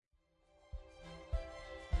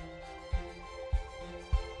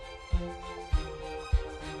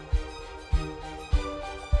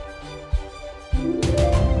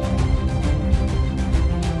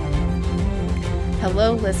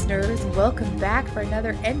Hello, listeners. Welcome back for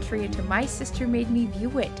another entry into My Sister Made Me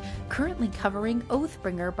View It, currently covering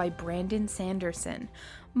Oathbringer by Brandon Sanderson.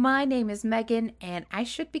 My name is Megan, and I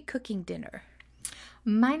should be cooking dinner.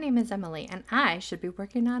 My name is Emily, and I should be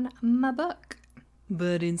working on my book.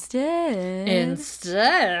 But instead,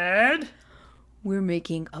 we're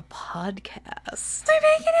making a podcast.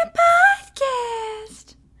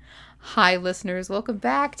 Hi, listeners. Welcome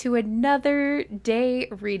back to another day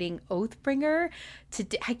reading Oathbringer.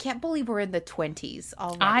 Today, I can't believe we're in the 20s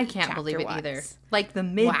already. I can't believe it either. Like the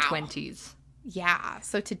mid-20s. Wow. Yeah.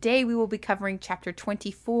 So today we will be covering Chapter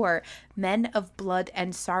 24, Men of Blood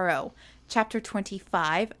and Sorrow. Chapter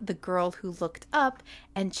 25, The Girl Who Looked Up.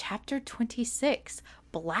 And Chapter 26,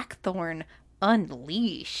 Blackthorn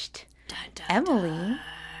Unleashed. Dun, dun, Emily,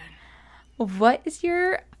 what is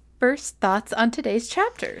your first thoughts on today's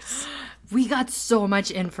chapters? We got so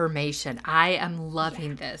much information. I am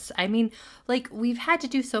loving this. I mean, like, we've had to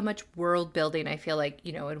do so much world building. I feel like,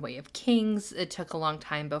 in Way of Kings, it took a long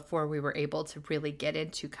time before we were able to really get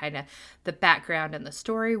into kind of the background and the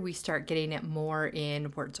story. We start getting it more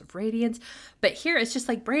in Words of Radiance. But here it's just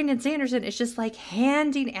like Brandon Sanderson is just like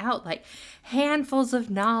handing out like handfuls of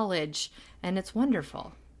knowledge, and it's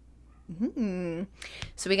wonderful. Mm-hmm.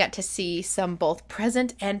 So we got to see some both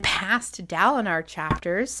present and past Dalinar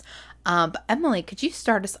chapters. But Emily, could you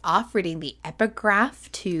start us off reading the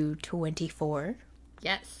epigraph to 24?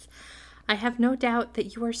 Yes. I have no doubt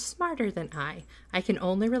that you are smarter than I. I can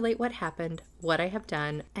only relate what happened, what I have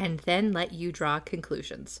done, and then let you draw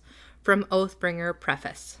conclusions. From Oathbringer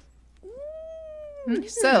Preface.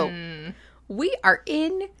 So, we are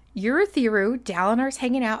in Urithiru. Dalinar's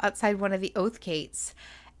hanging out outside one of the Oath Gates.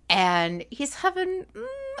 And he's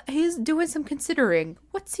doing some considering.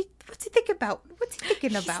 What's he thinking about? What's he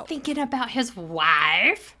thinking about? He's thinking about his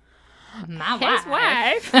wife. His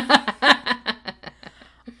wife.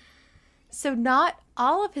 So not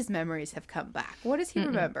all of his memories have come back. What does he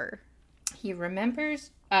remember? He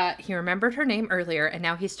remembers, he remembered her name earlier, and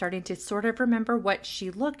now he's starting to sort of remember what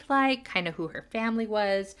she looked like, kind of who her family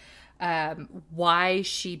was, why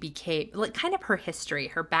she became, like, kind of her history,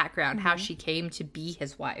 her background, how she came to be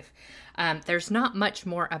his wife. There's not much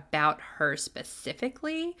more about her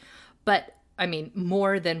specifically, but, I mean,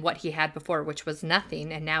 more than what he had before, which was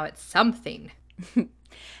nothing, and now it's something.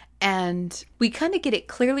 And we kind of get it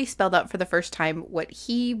clearly spelled out for the first time. What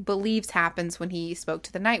he believes happens when he spoke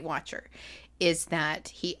to the Night Watcher is that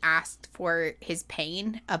he asked for his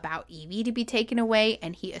pain about Evie to be taken away,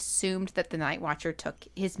 and he assumed that the Night Watcher took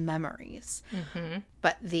his memories. Mm-hmm.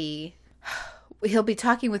 But he'll be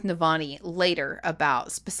talking with Navani later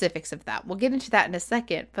about specifics of that. We'll get into that in a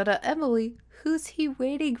second. But Emily, who's he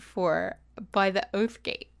waiting for by the Oath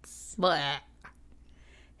Gates? Blah.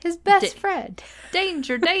 His best friend.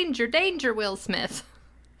 Danger, danger, danger, Will Smith.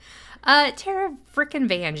 Tara frickin'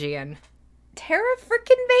 Vangian. Tara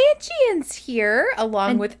frickin' Vangian's here,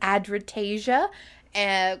 along with Adritasia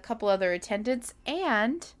and a couple other attendants,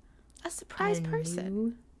 and a surprise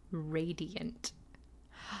person. Radiant.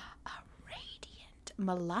 A radiant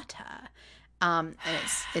Malata. And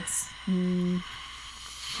it's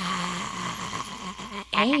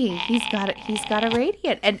hey, he's got a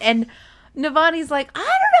radiant. And Navani's like, I don't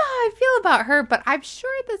know how I feel about her, but I'm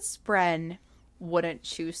sure that Spren wouldn't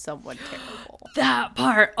choose someone terrible. That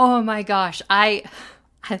part. Oh my gosh. I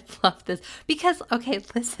love this. Because, okay,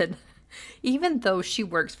 listen. Even though she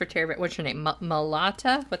works for Tara, what's her name?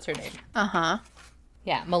 Malata? What's her name? Uh-huh.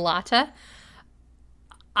 Yeah, Malata.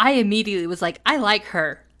 I immediately was like, I like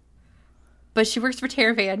her. But she works for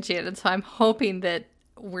Tara Vangian, and so I'm hoping that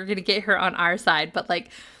we're going to get her on our side. But, like,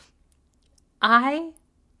 I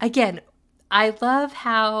love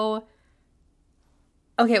how...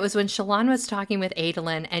 Okay, it was when Shallan was talking with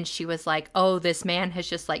Adolin, and she was like, oh, this man has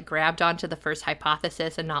just, like, grabbed onto the first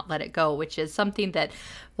hypothesis and not let it go, which is something that,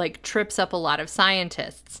 like, trips up a lot of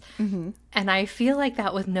scientists. Mm-hmm. And I feel like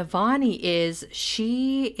that with Navani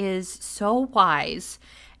she is so wise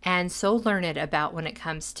and so learned about when it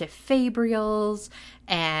comes to fabrials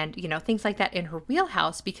and, things like that in her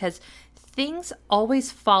wheelhouse, because things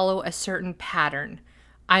always follow a certain pattern,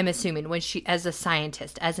 I'm assuming, when she, as a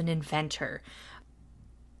scientist, as an inventor.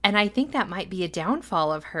 And I think that might be a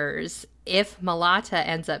downfall of hers if Malata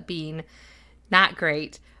ends up being not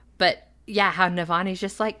great. But yeah, how Navani's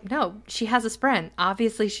just like, no, she has a Spren.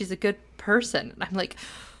 Obviously, she's a good person. And I'm like,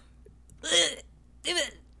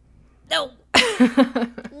 no.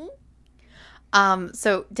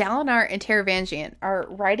 So Dalinar and Tara Vangian are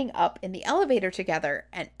riding up in the elevator together.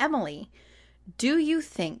 And Emily, do you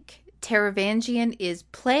think Tara Vangian is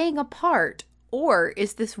playing a part, or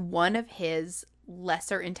is this one of his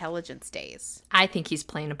lesser intelligence days? I think he's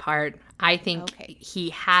playing a part. I think Okay. he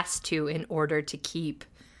has to in order to keep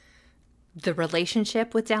the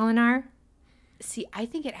relationship with Dalinar. See, I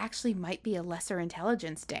think it actually might be a lesser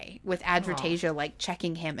intelligence day with Oh. Advertasia like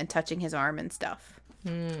checking him and touching his arm and stuff.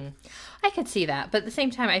 I could see that. But at the same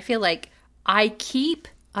time, I feel like I keep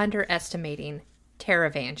underestimating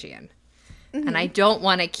Taravangian. And I don't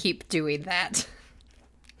want to keep doing that.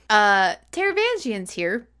 Taravangian's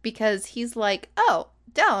here because he's like, oh,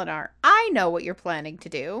 Dalinar, I know what you're planning to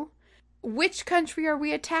do. Which country are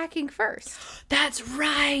we attacking first? That's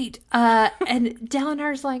right. And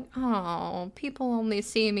Dalinar's like, oh, people only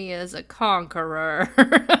see me as a conqueror.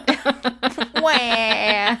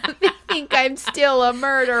 Wah! They think I'm still a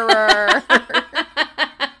murderer.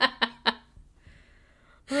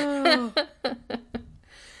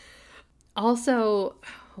 Also,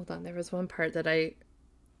 hold on, there was one part that I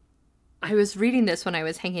was reading this when I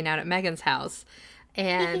was hanging out at Megan's house.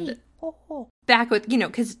 And back with,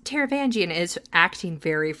 because Taravangian is acting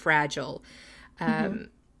very fragile. In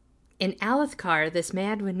Alethkar, this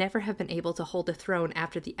man would never have been able to hold a throne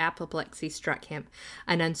after the apoplexy struck him.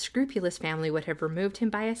 An unscrupulous family would have removed him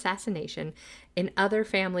by assassination. In other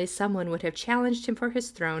families, someone would have challenged him for his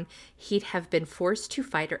throne. He'd have been forced to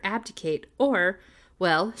fight or abdicate. Or,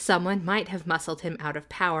 well, someone might have muscled him out of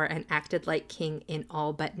power and acted like king in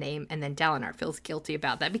all but name. And then Dalinar feels guilty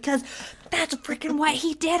about that because that's freaking what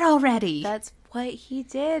he did already. That's what he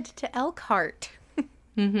did to Elkhart.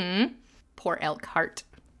 Poor Elkhart.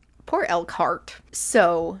 Poor Elkhart.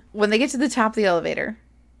 So when they get to the top of the elevator,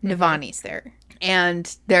 Navani's there.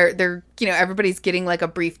 And they're everybody's getting like a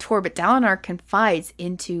brief tour, but Dalinar confides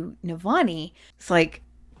into Navani. It's like,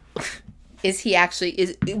 will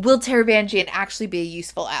Taravangian actually be a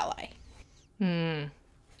useful ally?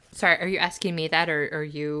 Sorry, are you asking me that or are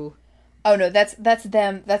you... Oh no, that's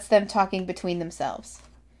them talking between themselves.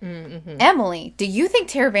 Emily, do you think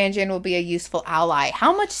Taravangian will be a useful ally?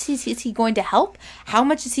 How much is he going to help? How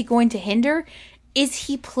much is he going to hinder? Is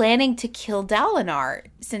he planning to kill Dalinar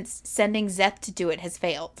since sending Szeth to do it has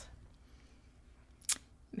failed?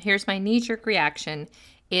 Here's my knee-jerk reaction,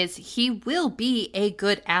 is he will be a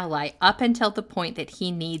good ally up until the point that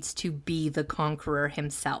he needs to be the conqueror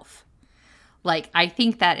himself. Like, I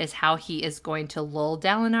think that is how he is going to lull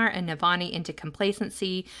Dalinar and Navani into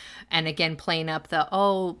complacency. And again, playing up the,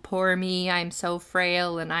 oh, poor me, I'm so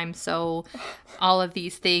frail and I'm so all of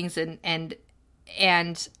these things. And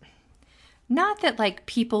not that, like,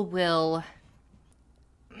 people will,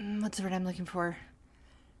 what's the word I'm looking for?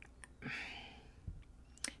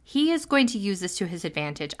 He is going to use this to his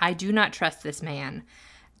advantage. I do not trust this man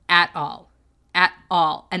at all. At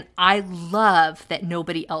all. And I love that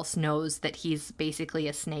nobody else knows that he's basically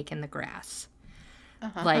a snake in the grass.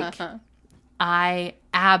 Like, I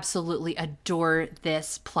absolutely adore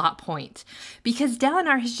this plot point. Because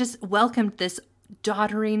Dalinar has just welcomed this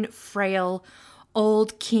doddering, frail,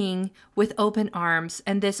 old king with open arms.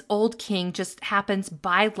 And this old king just happens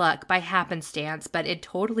by luck, by happenstance, but it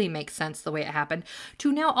totally makes sense the way it happened,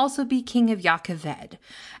 to now also be king of Yakaved.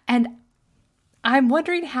 And I'm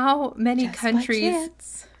wondering how many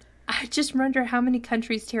countries... I just wonder how many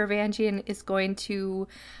countries Taravangian is going to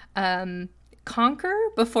conquer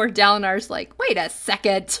before Dalinar's like, wait a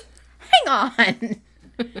second. Hang on.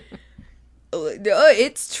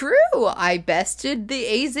 It's true. I bested the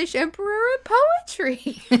Azish Emperor in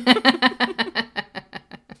poetry.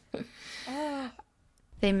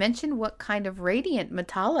 They mention what kind of radiant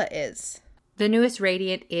Matala is. The newest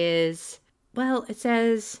radiant is, well, it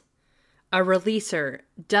says... a releaser,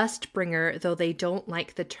 Dustbringer, though they don't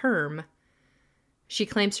like the term. She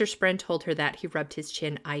claims her friend told her that. He rubbed his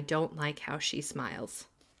chin. I don't like how she smiles.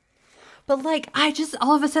 But, like,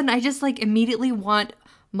 all of a sudden, I just, like, immediately want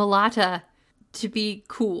Malata to be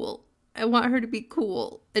cool. I want her to be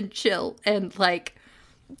cool and chill and, like,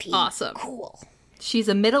 awesome. Cool. She's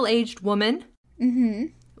a middle-aged woman.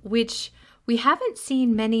 Which we haven't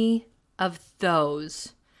seen many of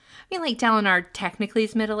those. I mean, like, Dalinar technically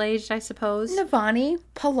is middle-aged, I suppose. Navani,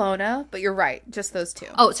 Polona, but you're right, just those two.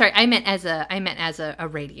 Oh, sorry, I meant as a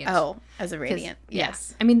radiant. Oh, as a radiant,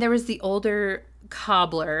 yes. Yeah. I mean, there was the older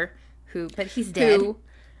cobbler but he's dead.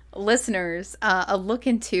 Listeners, a look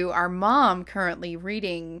into our mom currently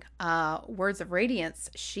reading Words of Radiance.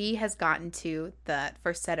 She has gotten to the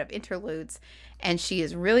first set of interludes, and she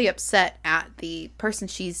is really upset at the person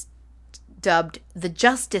she's dubbed the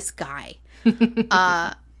Justice Guy.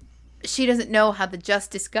 She doesn't know how the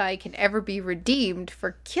Justice Guy can ever be redeemed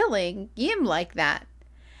for killing Yim like that.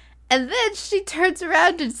 And then she turns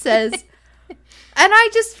around and says, and I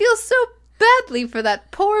just feel so badly for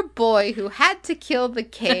that poor boy who had to kill the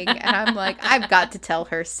king. And I'm like, I've got to tell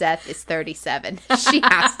her Seth is 37. She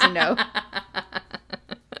has to know.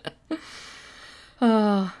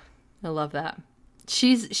 Oh, I love that.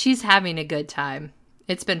 She's having a good time.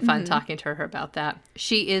 It's been fun talking to her about that.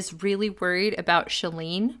 She is really worried about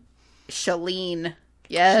Shalene. Shalene.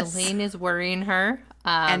 Yes. Shalene is worrying her.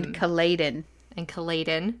 And Caladin.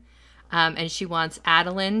 And she wants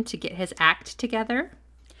Adeline to get his act together.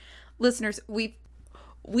 Listeners,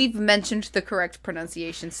 we've mentioned the correct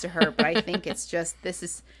pronunciations to her, but I think it's just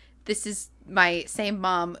this is my same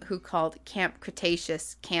mom who called Camp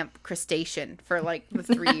Cretaceous Camp Crustacean for like the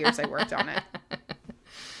 3 years I worked on it.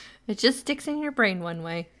 It just sticks in your brain one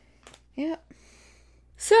way. Yeah.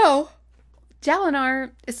 So,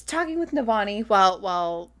 Dalinar is talking with Navani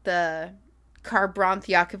while the Carbronth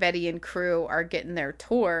Yakavetian crew are getting their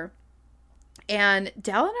tour. And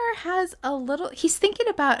Dalinar has he's thinking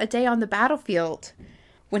about a day on the battlefield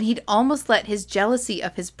when he'd almost let his jealousy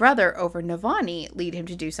of his brother over Navani lead him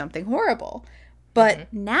to do something horrible.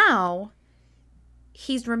 But now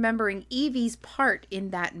he's remembering Evie's part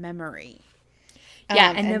in that memory.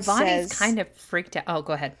 Yeah, and Navani's kind of freaked out. Oh,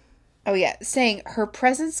 go ahead. Oh, yeah. Saying her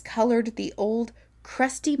presence colored the old,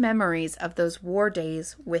 crusty memories of those war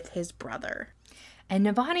days with his brother. And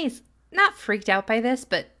Navani's not freaked out by this,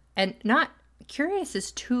 and not curious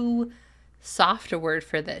is too soft a word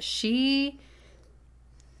for this. She...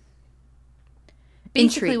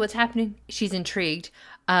 Basically, Intrigued. what's happening, she's intrigued.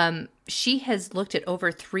 She has looked at over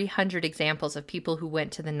 300 examples of people who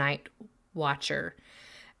went to the Night Watcher.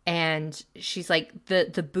 And she's like,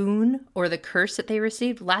 the boon or the curse that they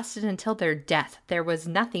received lasted until their death. There was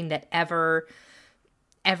nothing that ever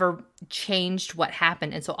changed what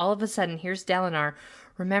happened. And so all of a sudden, here's Dalinar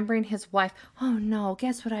remembering his wife. Oh no,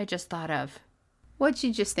 guess what I just thought of? What'd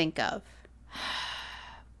you just think of?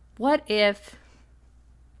 What if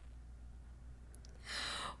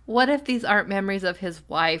these aren't memories of his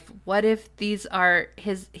wife? What if these are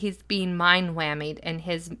he's being mind whammied and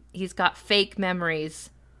he's got fake memories?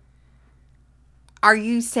 Are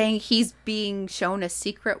you saying he's being shown a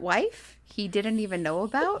secret wife he didn't even know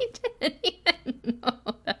about? He didn't even know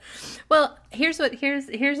that. Well, here's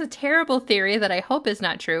a terrible theory that I hope is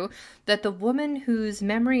not true, that the woman whose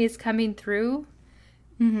memory is coming through,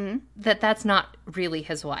 that's not really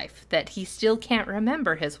his wife, that he still can't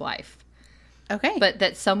remember his wife. Okay. But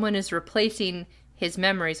that someone is replacing his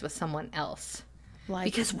memories with someone else.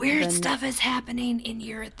 Because weird stuff is happening in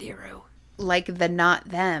Urithiru. Like the Not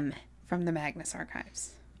Them from the Magnus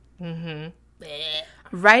Archives.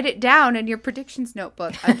 Write it down in your predictions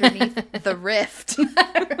notebook underneath the rift.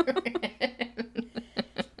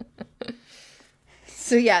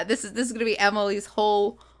 So yeah, this is going to be Emily's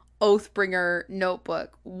whole Oathbringer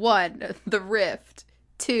notebook. 1, the rift.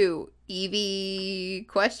 2, Evie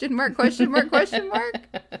question mark.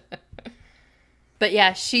 But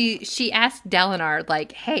yeah, she asked Dalinar,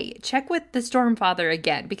 like, hey, check with the Stormfather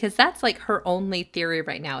again, because that's like her only theory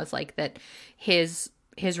right now is like that his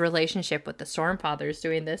relationship with the Stormfather is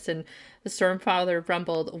doing this. And the Stormfather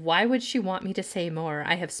rumbled, why would she want me to say more?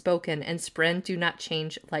 I have spoken, and Spren do not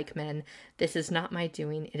change like men. This is not my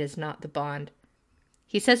doing. It is not the bond.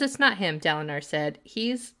 He says it's not him, Dalinar said.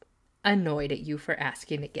 He's annoyed at you for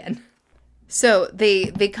asking again. So they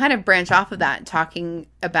kind of branch off of that, talking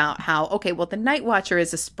about how, okay, well, the Night Watcher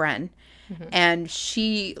is a Spren, and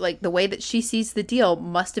she, like, the way that she sees the deal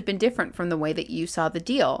must have been different from the way that you saw the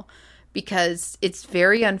deal, because it's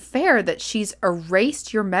very unfair that she's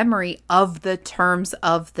erased your memory of the terms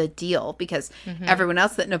of the deal, because everyone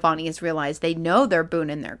else that Navani has realized, they know their boon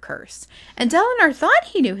and their curse. And Dalinar thought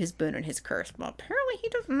he knew his boon and his curse. Well, apparently he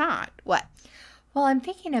does not. What? Well, I'm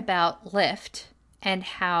thinking about Lift and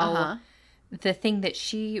how the thing that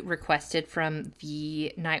she requested from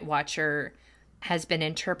the Night Watcher has been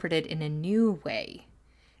interpreted in a new way.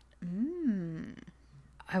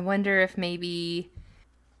 I wonder if maybe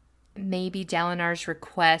Dalinar's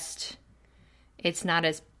request, it's not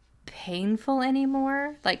as painful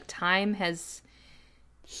anymore. Like time has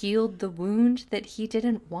healed the wound that he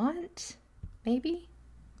didn't want. Maybe?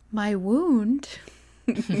 My wound?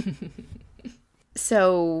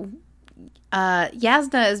 So,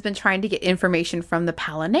 Yasna has been trying to get information from the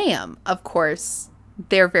Palaneum. Of course,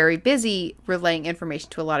 they're very busy relaying information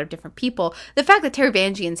to a lot of different people. The fact that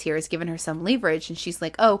Taravangian's here has given her some leverage, and she's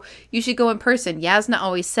like, oh, you should go in person. Yasna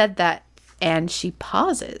always said that. And she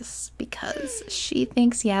pauses because she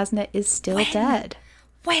thinks Yasna is still dead.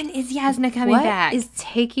 When is Yasna coming back? What is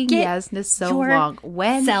taking Yasna so long?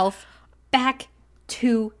 When? Self back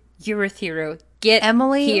to Urithiru. Get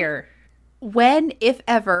Emily, here. When, if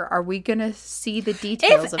ever, are we going to see the If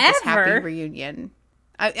details of this happy ever. reunion?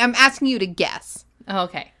 I'm asking you to guess.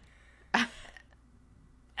 Okay.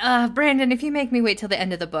 Brandon, if you make me wait till the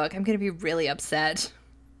end of the book, I'm going to be really upset.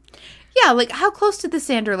 Yeah, like how close to the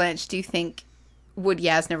Sanderlanche do you think would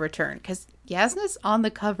Yasna return? Because Yasna's on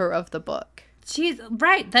the cover of the book. She's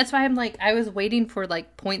right. That's why I'm like, I was waiting for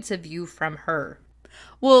like points of view from her.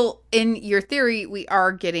 Well, in your theory, we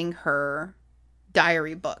are getting her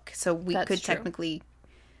diary book. So we That's could true. technically,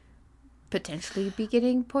 potentially be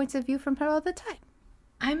getting points of view from her all the time.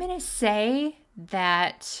 I'm going to say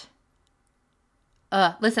that.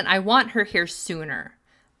 Listen, I want her here sooner.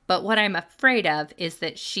 But what I'm afraid of is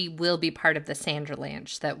that she will be part of the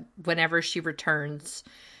Sanderlanche, that whenever she returns,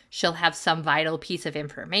 she'll have some vital piece of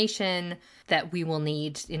information that we will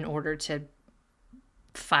need in order to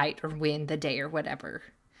fight or win the day or whatever.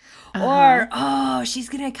 Or, oh, she's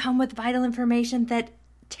going to come with vital information that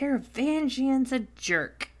Taravangian's a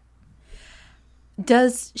jerk.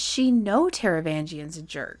 Does she know Taravangian's a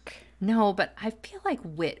jerk? No, but I feel like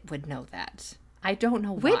Wit would know that. I don't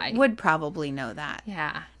know Wit why. would probably know that.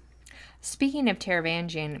 Yeah. Speaking of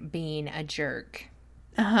Taravangian being a jerk.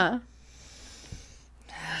 Uh-huh.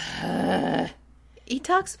 He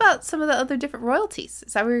talks about some of the other different royalties.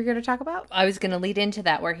 Is that what you're going to talk about? I was going to lead into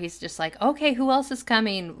that where he's just like, okay, who else is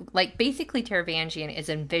coming? Like, basically, Taravangian is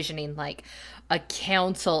envisioning, like, a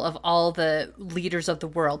council of all the leaders of the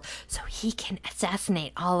world so he can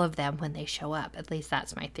assassinate all of them when they show up. At least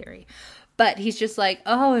that's my theory. But he's just like,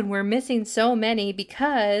 oh, and we're missing so many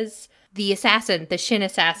because the assassin, the Shin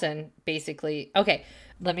assassin, basically. Okay,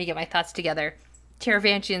 let me get my thoughts together.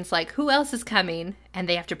 Taravangian's like, who else is coming? And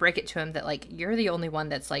they have to break it to him that, like, you're the only one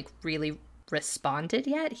that's, like, really responded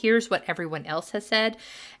yet. Here's what everyone else has said.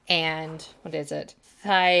 And what is it?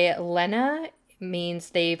 Thylena means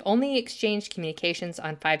they've only exchanged communications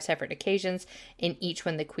on 5 separate occasions. In each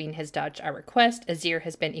one, the queen has dodged our request. Azir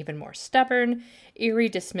has been even more stubborn. Eerie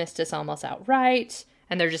dismissed us almost outright.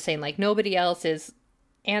 And they're just saying, like, nobody else is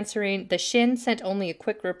answering. The Shin sent only a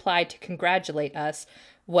quick reply to congratulate us,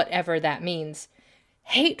 whatever that means.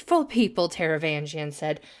 Hateful people, Taravangian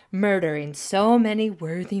said, murdering so many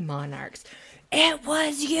worthy monarchs. It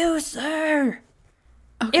was you, sir.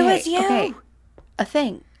 Okay, It was you. Okay. A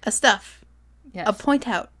thing. A stuff. Yes. A point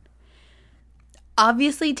out.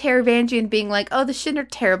 Obviously, Taravangian being like, oh, the Shin are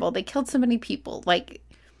terrible. They killed so many people. Like,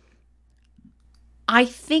 I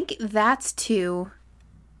think that's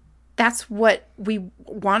what we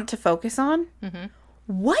want to focus on. Mm-hmm.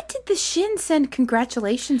 What did the Shin send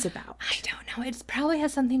congratulations about? I don't know. It probably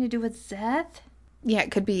has something to do with Zeth. Yeah,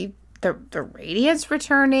 it could be the Radiance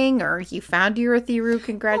returning, or you found Urithiru,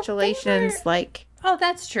 congratulations. Oh,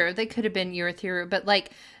 that's true. They could have been Urithiru, but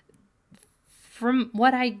like, from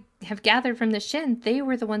what I have gathered from the Shin, they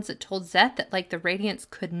were the ones that told Zeth that like the Radiance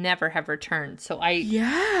could never have returned. So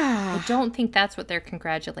I don't think that's what they're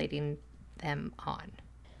congratulating them on.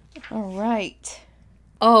 All right.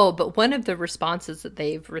 Oh, but one of the responses that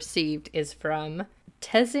they've received is from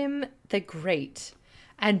Tezim the Great.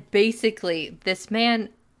 And basically, this man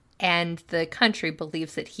and the country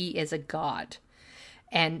believes that he is a god.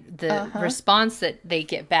 And the response that they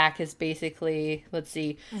get back is basically, let's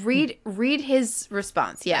see. Read his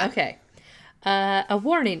response, yeah. Okay. A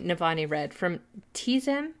warning, Navani read, from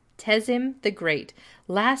Tezim the Great,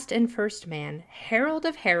 last and first man, herald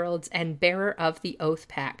of heralds and bearer of the oath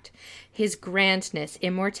pact. His grandness,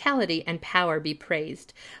 immortality, and power be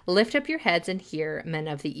praised. Lift up your heads and hear, men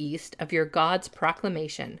of the East, of your God's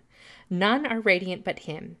proclamation. None are radiant but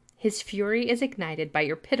him. His fury is ignited by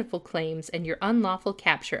your pitiful claims, and your unlawful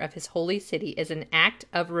capture of his holy city is an act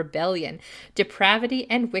of rebellion, depravity,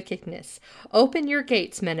 and wickedness. Open your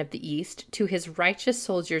gates, men of the East, to his righteous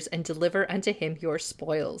soldiers, and deliver unto him your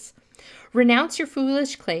spoils. Renounce your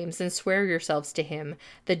foolish claims and swear yourselves to him.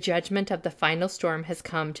 The judgment of the final storm has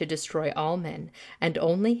come to destroy all men, and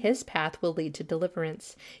only his path will lead to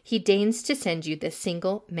deliverance. He deigns to send you this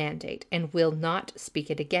single mandate, and will not speak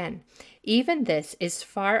it again. Even this is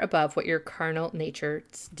far above what your carnal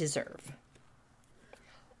natures deserve.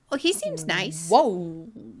 Well, he seems nice. Whoa.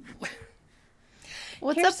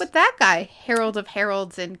 What's up with that guy? Herald of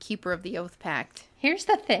Heralds and Keeper of the Oath Pact. Here's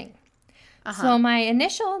the thing. So my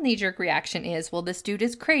initial knee-jerk reaction is, well, this dude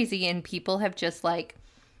is crazy, and people have just, like,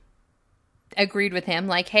 agreed with him.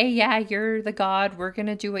 Like, hey, yeah, you're the god. We're going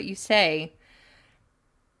to do what you say.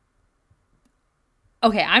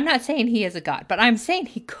 Okay, I'm not saying he is a god, but I'm saying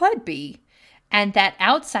he could be. And that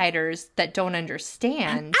outsiders that don't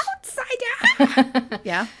understand... Outsider!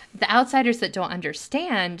 Yeah. The outsiders that don't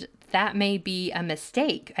understand, that may be a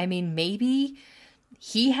mistake. I mean, maybe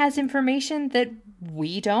he has information that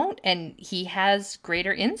we don't, and he has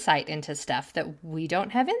greater insight into stuff that we don't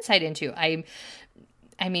have insight into.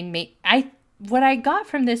 What I got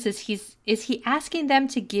from this is he asking them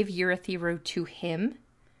to give Urithiru to him?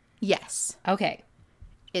 Yes. Okay.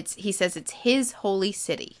 He says it's his holy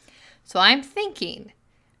city. So I'm thinking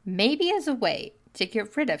maybe as a way to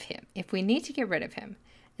get rid of him, if we need to get rid of him,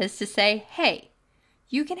 is to say, hey,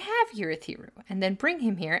 you can have Urithiru and then bring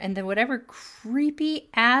him here, and then whatever creepy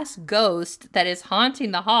ass ghost that is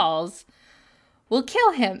haunting the halls will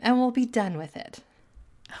kill him and we'll be done with it.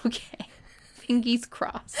 Okay. Fingers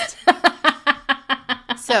crossed.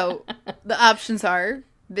 So the options are,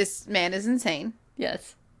 this man is insane.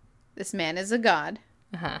 Yes. This man is a god.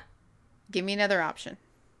 Uh-huh. Give me another option.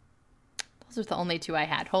 Those are the only two I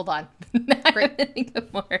had. Hold on. Great. I think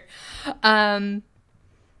of more.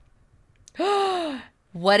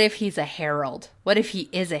 What if he's a herald? What if he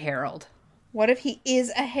is a herald? What if he is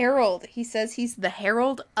a herald? He says he's the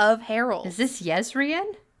herald of heralds. Is this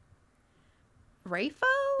Yezrian? Rapho?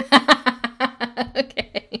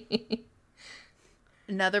 Okay.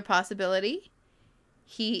 Another possibility.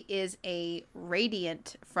 He is a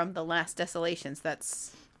radiant from the last desolations.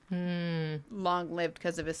 That's long lived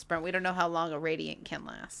because of his sprint. We don't know how long a radiant can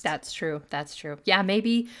last. That's true. That's true. Yeah,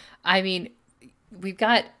 maybe. I mean, we've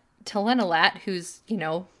got Telenalat, who's,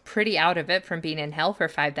 pretty out of it from being in hell for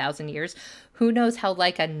 5,000 years. Who knows how,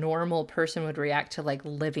 like, a normal person would react to, like,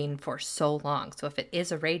 living for so long. So if it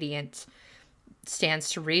is a radiant, stands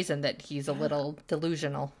to reason that he's a little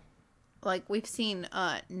delusional. Like, we've seen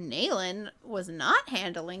Naylan was not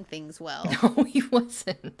handling things well. No, he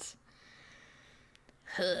wasn't.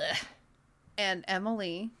 And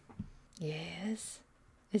Emily. Yes.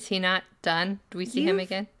 Is he not done? Do we see him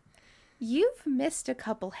again? You've missed a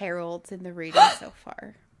couple heralds in the reading so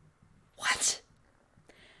far. What?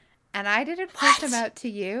 And I didn't point them out to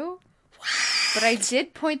you. What? But I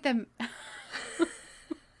did point them... Are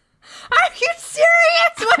you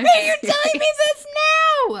serious? Why are you telling me this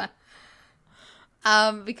now?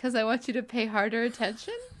 Because I want you to pay harder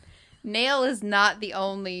attention. Nail is not the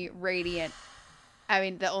only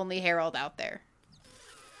the only herald out there.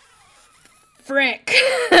 Frick.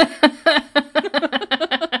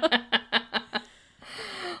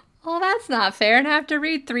 Well, that's not fair. And I have to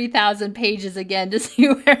read 3,000 pages again to see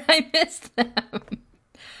where I missed them.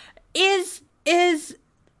 Is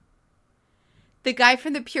the guy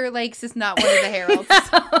from the Pure Lakes is not one of the heralds.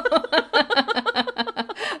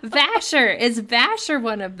 Vasher. Is Vasher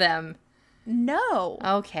one of them? No.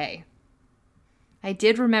 Okay. I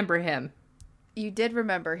did remember him. You did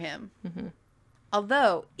remember him. Mm-hmm.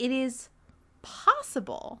 Although, it is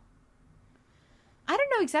possible. I don't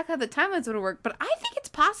know exactly how the timelines would work, but I think it's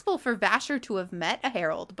possible for Vasher to have met a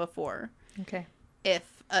herald before. Okay.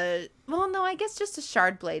 I guess just a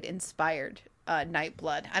Shardblade inspired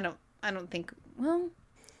Nightblood. I don't think,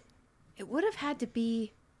 it would have had to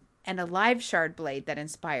be an alive Shardblade that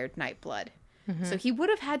inspired Nightblood. Mm-hmm. So he would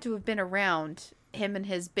have had to have been around, him and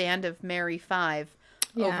his band of Merry Five,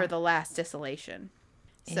 over the last desolation.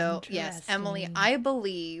 So, yes, Emily, I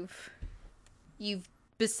believe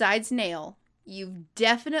besides Nail, you've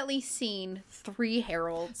definitely seen 3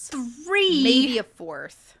 heralds. 3? Maybe a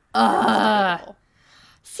 4th.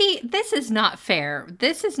 See, this is not fair.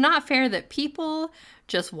 This is not fair that people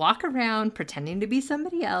just walk around pretending to be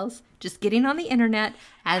somebody else, just getting on the internet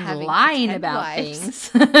and having lying about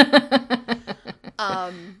things.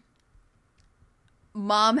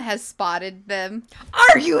 Mom has spotted them.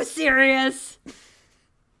 Are you serious?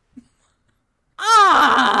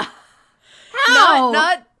 How?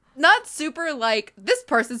 Not super like, this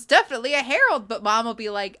person's definitely a herald, but Mom will be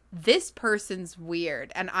like, this person's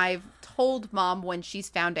weird. And I've told Mom when she's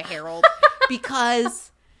found a herald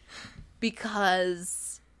because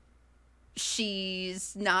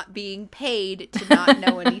she's not being paid to not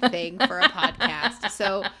know anything for a podcast.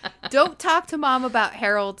 So don't talk to Mom about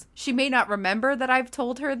heralds. She may not remember that I've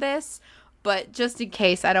told her this, but just in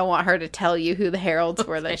case, I don't want her to tell you who the heralds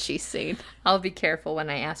were that she's seen. I'll be careful when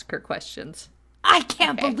I ask her questions. I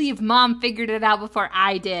can't believe Mom figured it out before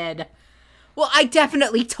I did. Well, I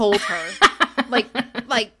definitely told her. like,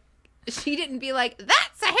 she didn't be like,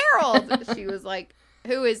 that's a herald. She was like,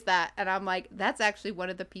 who is that? And I'm like, that's actually one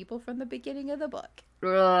of the people from the beginning of the book.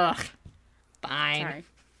 Ugh. Fine. Sorry.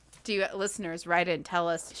 Do you listeners write in, tell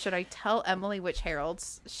us, should I tell Emily which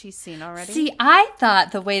heralds she's seen already? See, I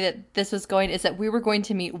thought the way that this was going is that we were going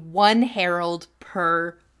to meet one herald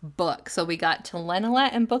per book. So we got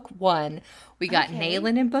Telenalat in book 1. We got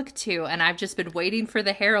Naylan in book 2. And I've just been waiting for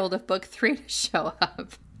the herald of book 3 to show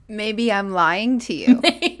up. Maybe I'm lying to you.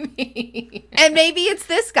 Maybe. And maybe it's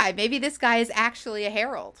this guy. Maybe this guy is actually a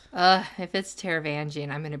herald. If it's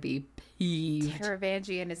Taravangian, I'm going to be peeved.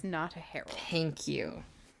 Taravangian is not a herald. Thank you.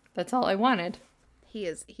 That's all I wanted. He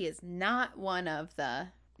is not one of the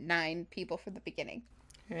 9 people from the beginning.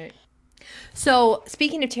 Right. So,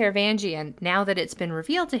 speaking of Taravangian, now that it's been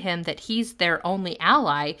revealed to him that he's their only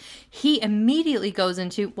ally, he immediately goes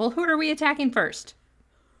into, well, who are we attacking first?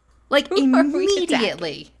 Like,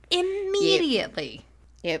 immediately. Immediately.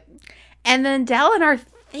 Yep. And then Dalinar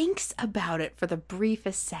thinks about it for the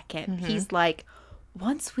briefest second. Mm-hmm. He's like,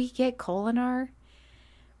 once we get Kholinar,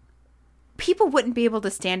 people wouldn't be able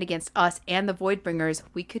to stand against us and the Voidbringers.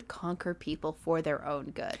 We could conquer people for their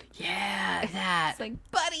own good. Yeah, that. It's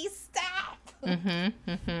like, buddy, stop.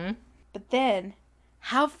 Mm-hmm, mm-hmm. But then,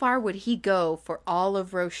 how far would he go for all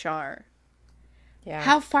of Roshar? Yeah.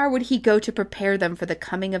 How far would he go to prepare them for the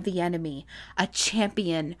coming of the enemy? A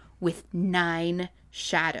champion with 9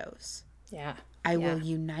 shadows. Yeah. I will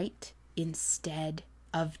unite instead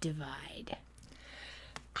of divide.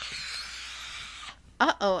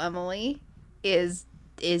 Uh-oh, Emily. Is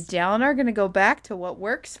Dalinar going to go back to what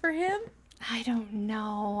works for him? I don't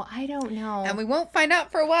know. And we won't find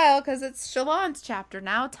out for a while because it's Shallan's chapter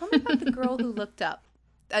now. Tell me about the girl who looked up.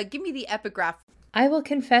 Give me the epigraph. I will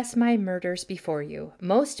confess my murders before you.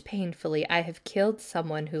 Most painfully, I have killed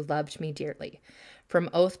someone who loved me dearly. From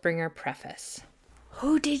Oathbringer Preface.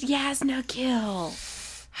 Who did Yasna kill?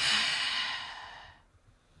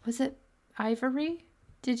 Was it Ivory?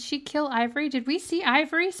 Did she kill Ivory? Did we see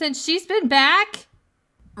Ivory since she's been back?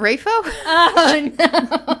 Rafo? Oh,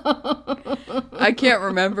 no. I can't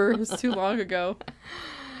remember. It was too long ago.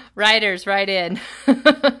 Writers, write in.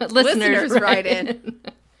 Listeners, write in.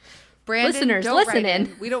 Brandon, listeners, listen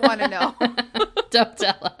in. We don't want to know. Don't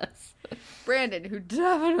tell us. Brandon, who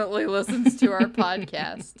definitely listens to our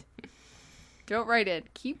podcast. Don't write in.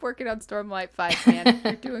 Keep working on Stormlight 5, man.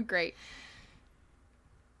 You're doing great.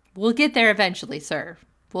 We'll get there eventually, sir.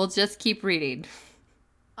 We'll just keep reading.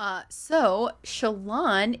 So,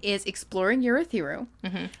 Shallan is exploring Urithiru.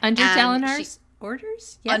 Mm-hmm. Under Dalinar's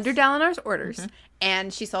orders? Yes. Under Dalinar's orders. Mm-hmm.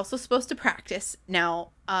 And she's also supposed to practice.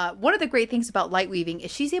 Now, one of the great things about light weaving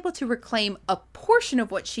is she's able to reclaim a portion of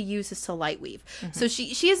what she uses to light weave. Mm-hmm. So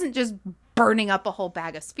she isn't just burning up a whole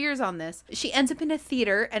bag of spheres on this. She ends up in a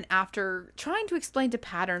theater, and after trying to explain to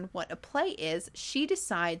Pattern what a play is, she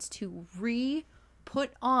decides to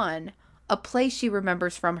put on a play she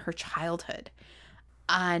remembers from her childhood.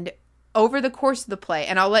 And over the course of the play,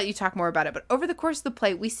 and I'll let you talk more about it, but over the course of the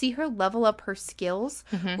play, we see her level up her skills,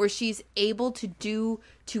 mm-hmm. where she's able to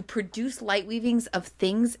produce light weavings of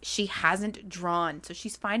things she hasn't drawn. So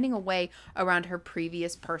she's finding a way around her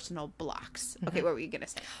previous personal blocks. Mm-hmm. Okay, what were you going to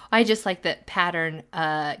say? I just like that Pattern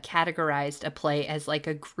categorized a play as like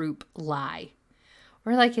a group lie.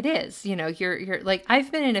 Or like it is, you know, you're like,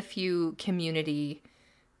 I've been in a few community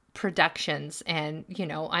productions, and you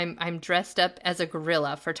know, I'm dressed up as a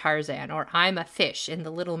gorilla for Tarzan, or I'm a fish in The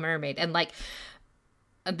Little Mermaid, and like,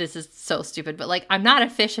 this is so stupid, but like, I'm not a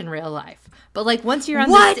fish in real life, but like, once you're on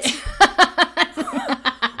what?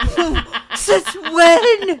 Since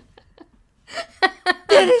when?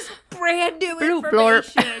 That is brand new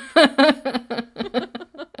information.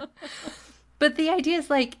 But the idea is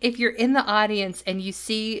like, if you're in the audience and you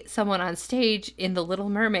see someone on stage in The Little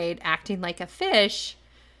Mermaid acting like a fish,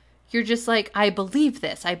 you're just like, I believe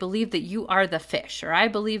this. I believe that you are the fish, or I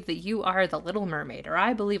believe that you are the Little Mermaid, or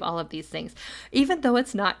I believe all of these things, even though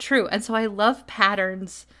it's not true. And so I love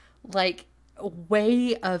Pattern's like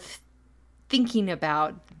way of thinking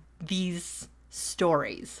about these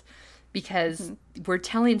stories, because mm-hmm. we're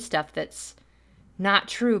telling stuff that's not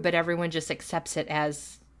true, but everyone just accepts it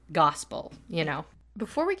as gospel, you know.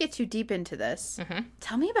 Before we get too deep into this, mm-hmm.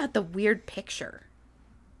 tell me about the weird picture.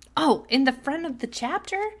 Oh, in the front of the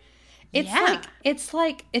chapter?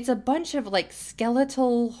 It's a bunch of like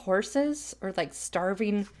skeletal horses, or like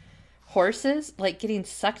starving horses, like getting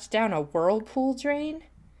sucked down a whirlpool drain.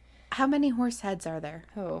 How many horse heads are there?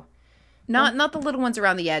 Oh. Not the little ones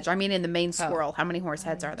around the edge. I mean in the main swirl. How many horse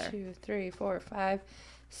heads are there? 2, 3, 4, 5,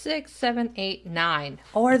 6, 7, 8, 9.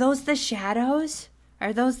 Oh, are those the shadows?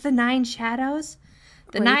 Are those the 9 shadows?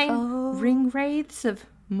 The Rafo. 9 ring wraiths of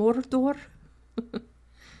Mordor?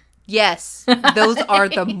 Yes, those are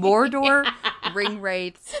the Mordor ring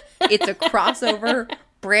wraiths. It's a crossover.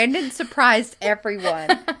 Brandon surprised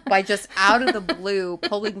everyone by just out of the blue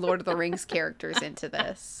pulling Lord of the Rings characters into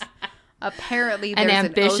this. Apparently, there's an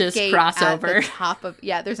ambitious crossover. At the top of,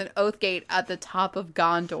 there's an oath gate at the top of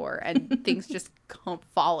Gondor, and things just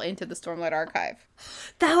fall into the Stormlight Archive.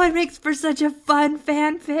 That one makes for such a fun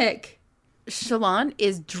fanfic. Shallan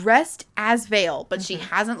is dressed as Vale, but she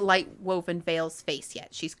Mm-hmm. hasn't light woven Vale's face yet.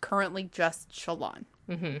 She's currently just Shallan.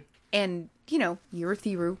 Mm-hmm. And,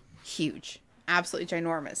 Urithiru, huge. Absolutely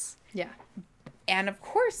ginormous. Yeah. And of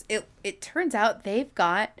course, it turns out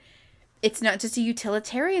it's not just a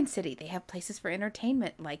utilitarian city. They have places for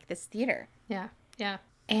entertainment like this theater. Yeah. Yeah.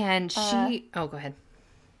 And oh, go ahead.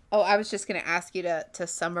 Oh, I was just going to ask you to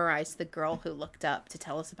summarize the girl who looked up to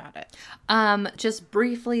tell us about it. Just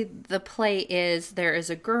briefly, the play is there is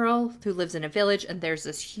a girl who lives in a village, and there's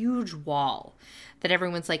this huge wall that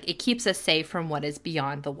everyone's like, it keeps us safe from what is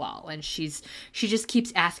beyond the wall. And she just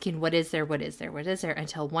keeps asking, what is there? What is there? What is there?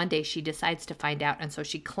 Until one day she decides to find out. And so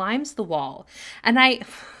she climbs the wall. And I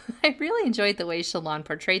really enjoyed the way Shallan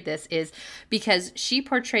portrayed this, is because she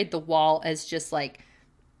portrayed the wall as just like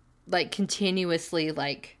continuously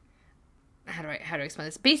like, how do I explain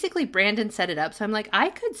this? Basically, Brandon set it up, so I'm like, I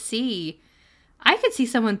could see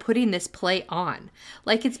someone putting this play on.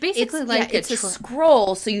 Like, it's basically it's a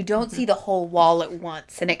scroll, so you don't see the whole wall at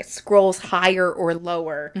once, and it scrolls higher or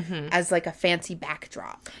lower as like a fancy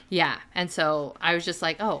backdrop. Yeah, and so I was just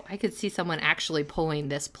like, oh, I could see someone actually pulling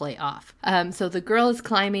this play off. So the girl is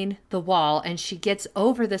climbing the wall, and she gets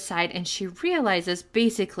over the side, and she realizes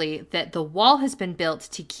basically that the wall has been built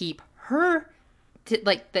to keep her,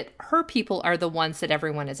 that her people are the ones that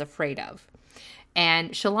everyone is afraid of.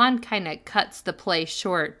 And Shallan kind of cuts the play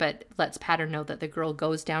short, but lets Pattern know that the girl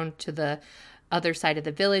goes down to the other side of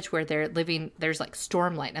the village where they're living. There's like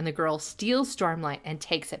Stormlight, and the girl steals Stormlight and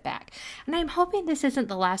takes it back. And I'm hoping this isn't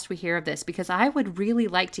the last we hear of this, because I would really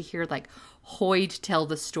like to hear like Hoyd tell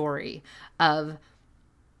the story of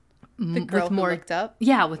The girl who looked up?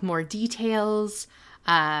 Yeah, with more details.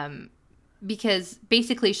 Because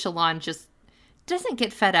basically Shallan just doesn't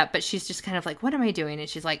get fed up, but she's just kind of like, what am I doing? And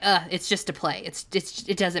she's like, it's just a play.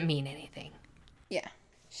 It doesn't mean anything. Yeah.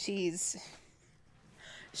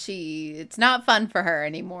 It's not fun for her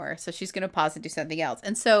anymore, so she's going to pause and do something else.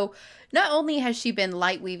 And so not only has she been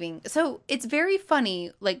light weaving, so it's very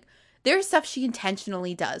funny, like there's stuff she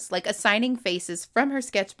intentionally does, like assigning faces from her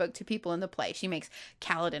sketchbook to people in the play. She makes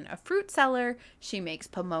Kaladin a fruit seller. She makes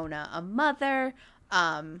Pomona a mother.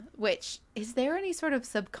 Which, is there any sort of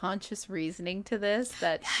subconscious reasoning to this,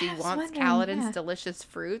 that she wants Kaladin's delicious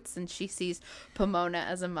fruits and she sees Pomona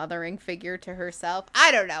as a mothering figure to herself?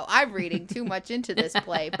 I don't know. I'm reading too much into this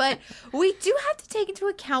play, but we do have to take into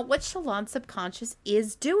account what Shallan's subconscious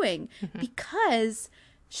is doing, because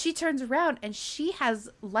she turns around and she has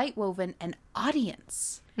light woven an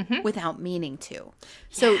audience without meaning to.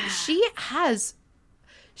 So she has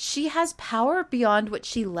power beyond what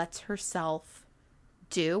she lets herself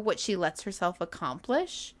do, what she lets herself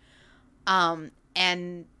accomplish,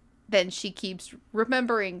 and then she keeps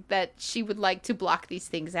remembering that she would like to block these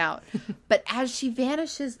things out. But as she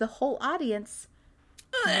vanishes, the whole audience,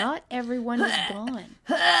 not everyone is gone.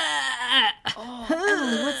 Oh,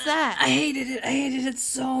 Emily, what's that? I hated it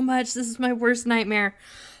so much. This is my worst nightmare.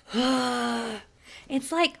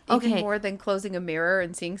 It's like, Even more than closing a mirror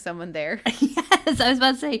and seeing someone there. Yes, I was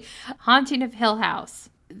about to say, Haunting of Hill House.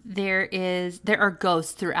 There are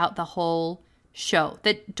ghosts throughout the whole show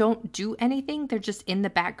that don't do anything. They're just in the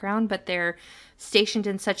background, but they're stationed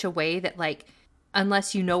in such a way that, like,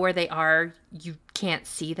 unless you know where they are, you can't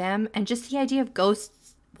see them. And just the idea of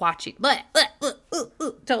ghosts watching,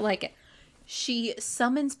 don't like it. She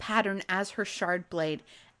summons Pattern as her shard blade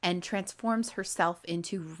and transforms herself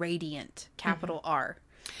into Radiant, capital R.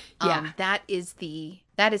 Yeah. That is the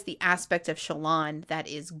aspect of Shallan that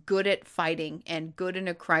is good at fighting and good in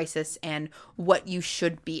a crisis and what you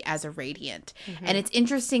should be as a Radiant. And it's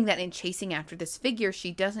interesting that in chasing after this figure,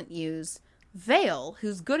 she doesn't use Vale,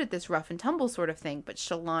 who's good at this rough and tumble sort of thing, but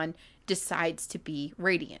Shallan decides to be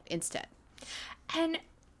Radiant instead. And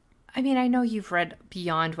I mean, I know you've read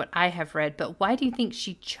beyond what I have read, but why do you think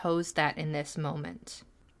she chose that in this moment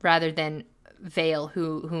rather than Vale,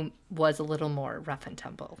 who was a little more rough and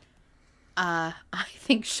tumble? I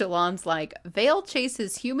think Shallan's like, Vale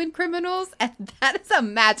chases human criminals, and that is a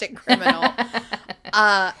magic criminal.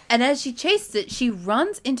 And as she chases it, she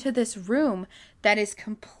runs into this room that is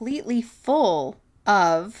completely full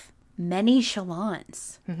of many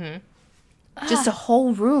Shallans. Just a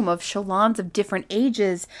whole room of Shallans of different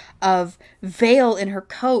ages, of Vale in her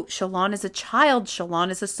coat. Shallan is a child. Shallan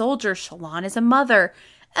is a soldier. Shallan is a mother.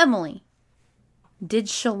 Emily, did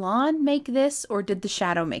Shallan make this, or did the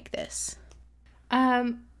Shadow make this?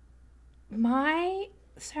 Where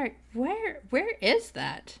is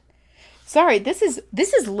that? Sorry, this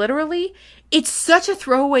is literally, it's such a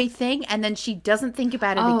throwaway thing, and then she doesn't think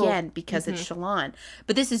about it again because it's Shallan.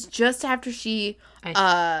 But this is just after she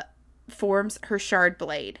forms her shard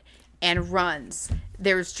blade, and runs.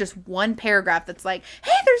 There's just one paragraph that's like,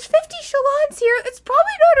 hey, there's 50 Shalons here. It's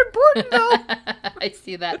probably not important, though. I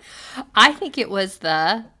see that. I think it was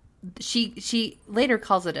she later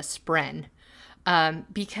calls it a spren,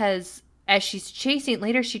 because as she's chasing,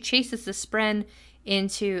 later she chases the spren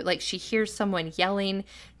into, like, she hears someone yelling.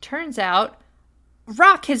 Turns out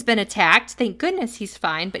Rock has been attacked. Thank goodness he's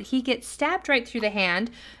fine, but he gets stabbed right through the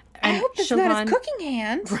hand. I hope that's not his cooking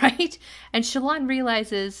hand. Right? And Shalon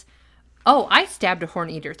realizes, oh, I stabbed a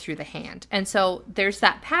horn eater through the hand. And so there's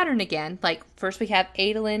that pattern again. Like, first we have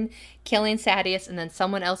Adolin killing Sadeas, and then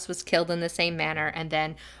someone else was killed in the same manner. And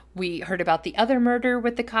then we heard about the other murder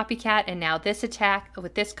with the copycat, and now this attack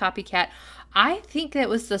with this copycat. I think that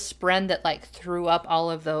was the spren that, like, threw up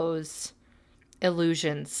all of those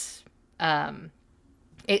illusions.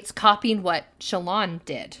 It's copying what Shalon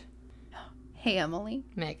did. Hey, Emily.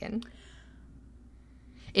 Megan.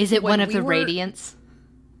 Is it one of the Radiants?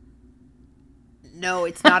 No,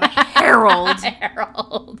 it's not a herald.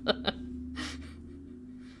 Herald.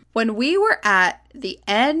 When we were at the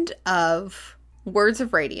end of Words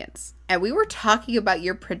of Radiance, and we were talking about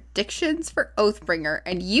your predictions for Oathbringer,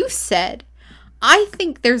 and you said, I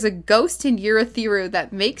think there's a ghost in Urithiru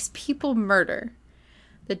that makes people murder,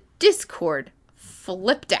 the Discord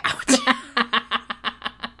flipped out.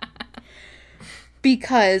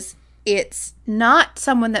 Because it's not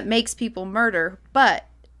someone that makes people murder, but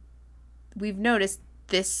we've noticed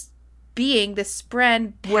this being, this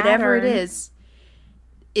spren, whatever it is,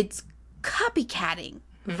 it's copycatting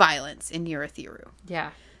violence in Urithiru.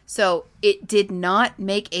 Yeah. So it did not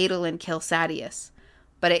make Adolin kill Sadeas,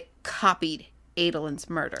 but it copied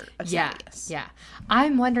Adolin's murder of Sadeas. Yeah.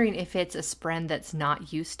 I'm wondering if it's a spren that's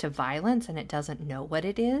not used to violence and it doesn't know what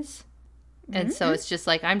it is. And so it's just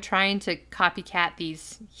like, I'm trying to copycat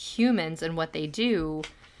these humans and what they do,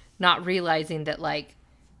 not realizing that, like,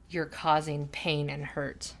 you're causing pain and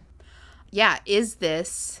hurt. Yeah, is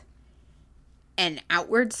this an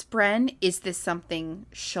outward spren? Is this something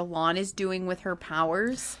Shalon is doing with her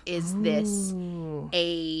powers? Is this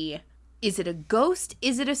is it a ghost?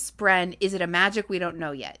 Is it a spren? Is it a magic we don't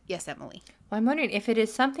know yet? Yes, Emily. Well, I'm wondering if it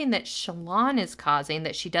is something that Shalon is causing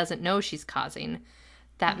that she doesn't know she's causing.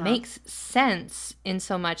 That makes sense in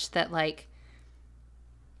so much that, like,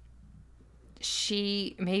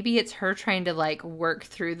 maybe it's her trying to, like, work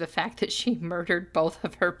through the fact that she murdered both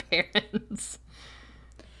of her parents.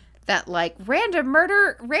 That, like, random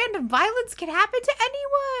violence can happen to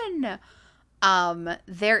anyone.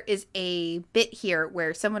 There is a bit here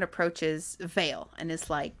where someone approaches Vale and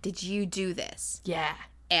is like, did you do this? Yeah.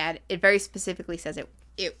 And it very specifically says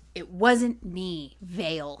it wasn't me,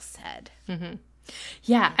 Vale said. Mm-hmm.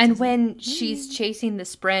 Yeah, and when she's chasing the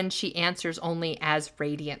spren, she answers only as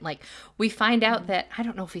Radiant. Like, we find out that, I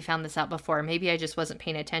don't know if we found this out before, maybe I just wasn't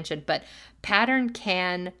paying attention, but Pattern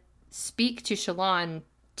can speak to Shalon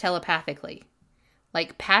telepathically.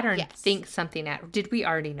 Like, Pattern thinks something out. Did we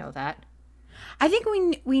already know that? I think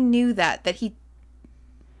we knew that he...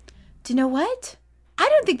 Do you know what? I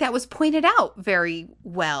don't think that was pointed out very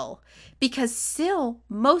well. Because Syl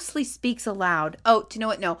mostly speaks aloud. Oh, do you know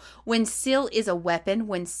what? No. When Syl is a weapon,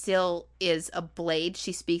 when Syl is a blade,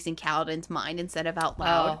 she speaks in Kaladin's mind instead of out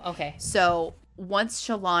loud. Oh, okay. So once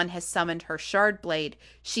Shalon has summoned her shard blade,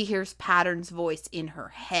 she hears Pattern's voice in her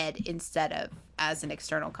head instead of as an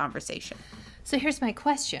external conversation. So here's my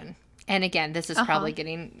question. And again, this is probably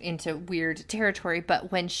getting into weird territory,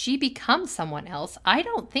 but when she becomes someone else, I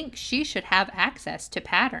don't think she should have access to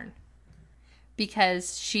Pattern.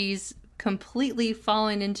 Because she's completely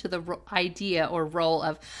fallen into the idea or role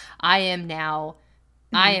of I am now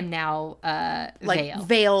like Vale.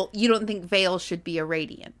 Vale, you don't think Vale should be a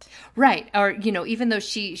Radiant. Right. Or, you know, even though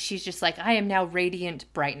she's just like, I am now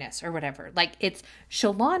Radiant Brightness or whatever. Like, it's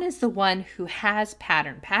Shalon is the one who has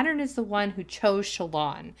Pattern. Pattern is the one who chose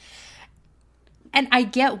Shalon. And I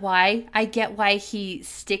get why. I get why he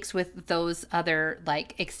sticks with those other,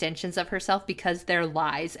 like, extensions of herself, because they're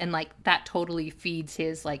lies. And, like, that totally feeds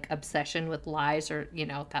his, like, obsession with lies or, you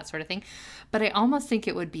know, that sort of thing. But I almost think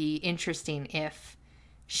it would be interesting if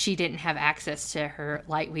she didn't have access to her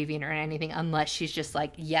light weaving or anything, unless she's just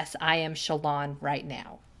like, yes, I am Shalon right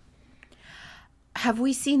now. Have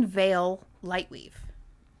we seen Vale light weave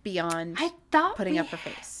beyond putting up her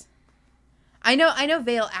face? I know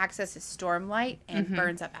Vale accesses stormlight and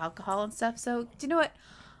burns up alcohol and stuff. So, do you know what?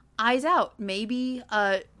 Eyes out. Maybe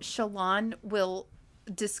Shalon will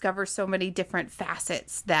discover so many different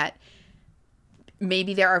facets that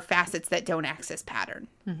maybe there are facets that don't access Pattern.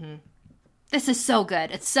 Mm-hmm. This is so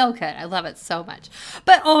good. It's so good. I love it so much.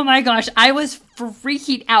 But, oh my gosh, I was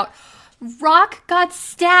freaking out. Rock got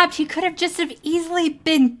stabbed. He could have just have easily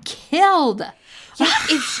been killed. Yeah,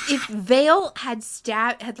 if Vale had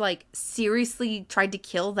like seriously tried to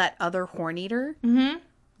kill that other Horn Eater,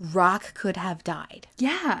 Rock could have died.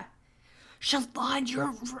 Yeah. Shalon,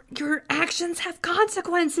 your actions have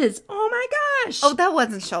consequences. Oh my gosh. Oh, that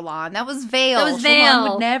wasn't Shalon. That was Vale. That was Shalon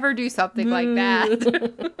Vale. would never do something like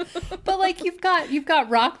that. But like you've got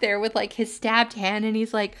Rock there with like his stabbed hand, and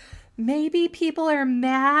he's like, maybe people are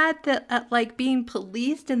mad that at like being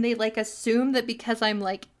policed, and they like assume that because I'm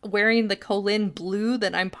like wearing the Colin blue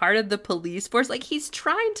that I'm part of the police force. Like he's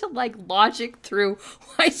trying to like logic through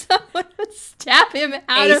why someone would stab him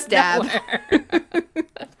out of nowhere.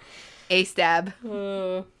 A stab.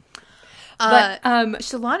 But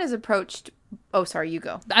Shalon is approached. Oh, sorry, you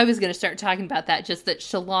go. I was going to start talking about that. Just that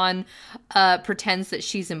Shalon pretends that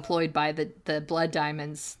she's employed by the Blood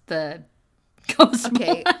Diamonds, the ghost.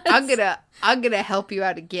 Okay, Bloods. I'm gonna help you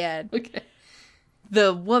out again. Okay.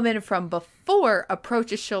 The woman from before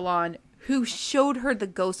approaches Shalon, who showed her the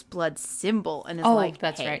ghost blood symbol, and is like,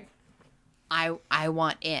 that's hey, right. I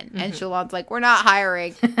want in. And Shalon's like, we're not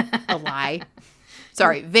hiring. A lie.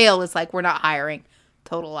 Sorry, Vale is like, we're not hiring.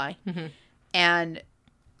 Total lie. And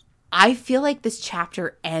I feel like this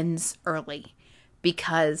chapter ends early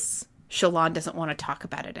because Shalon doesn't want to talk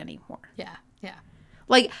about it anymore. Yeah.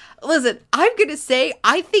 Like, listen, I'm going to say,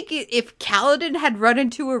 I think if Kaladin had run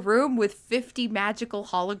into a room with 50 magical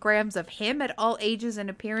holograms of him at all ages and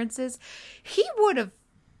appearances, he would have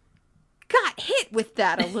got hit with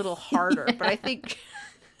that a little harder. But I think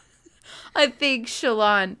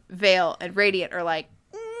Shalon, Vale, and Radiant are like,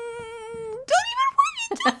 don't even worry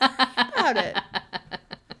too much about it.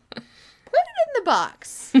 Put it in the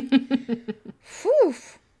box. Whew.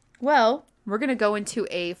 Well, we're going to go into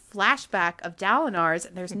a flashback of Dalinar's,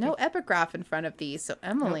 and there's no epigraph in front of these. So,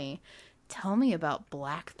 Emily, tell me about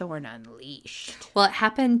Blackthorn Unleashed. Well, it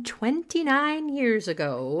happened 29 years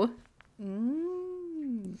ago.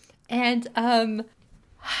 And,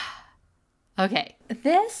 okay,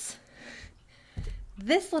 this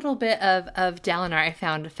little bit of Dalinar I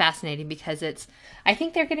found fascinating because I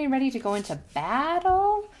think they're getting ready to go into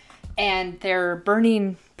battle, and they're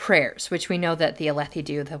burning prayers, which we know that the Alethi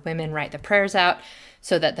do. The women write the prayers out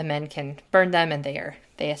so that the men can burn them, and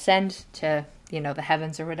they ascend to, the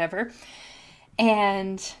heavens or whatever.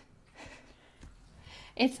 And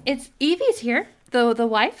it's Evie's here, though the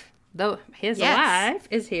wife, though his wife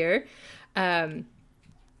is here. And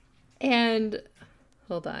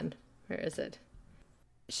hold on, where is it?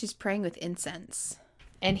 She's praying with incense.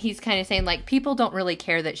 And he's kind of saying, like, people don't really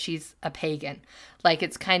care that she's a pagan. Like,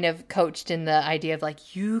 it's kind of coached in the idea of,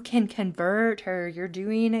 like, you can convert her. You're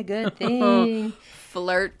doing a good thing.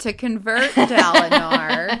 Flirt to convert,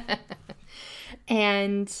 Dalinar.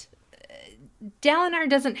 And Dalinar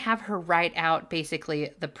doesn't have her write out,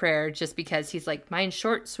 basically, the prayer just because he's like, mine's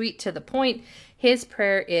short, sweet, to the point. His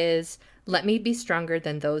prayer is, let me be stronger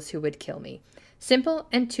than those who would kill me. Simple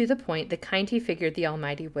and to the point, the kind he figured the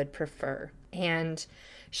Almighty would prefer. And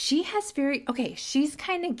she has she's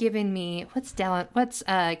kind of given me, what's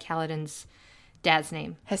Kaladin's dad's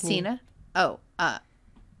name? Hesina?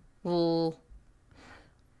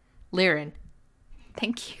 Lirin.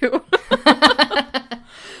 Thank you.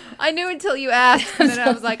 I knew until you asked, and then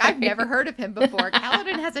I was like, I've never heard of him before.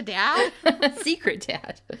 Kaladin has a dad? Secret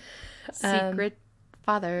dad. Secret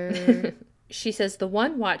father. She says, the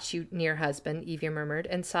one watch you near husband, Evie murmured,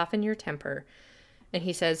 and soften your temper. And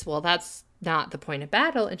he says, well, that's not the point of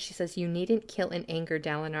battle. And she says, you needn't kill in anger,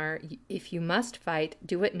 Dalinar. If you must fight,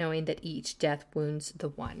 do it knowing that each death wounds the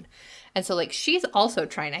one. And so, like, she's also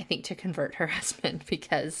trying, I think, to convert her husband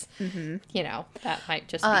because, that might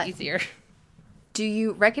just be easier. Do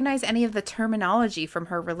you recognize any of the terminology from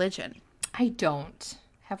her religion? I don't.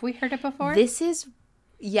 Have we heard it before? This is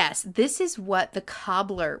what the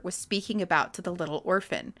cobbler was speaking about to the little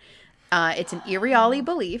orphan. It's an Iriali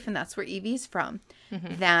belief, and that's where Evie's from,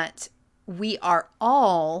 that we are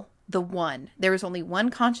all the one. There is only one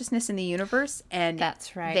consciousness in the universe, and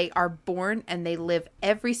that's right. They are born and they live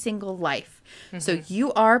every single life. So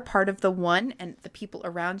you are part of the one, and the people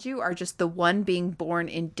around you are just the one being born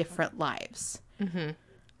in different lives.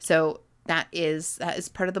 So that is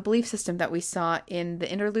part of the belief system that we saw in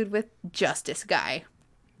the interlude with Justice Guy.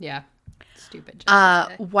 Yeah. Stupid Justice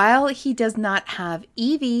Guy. While he does not have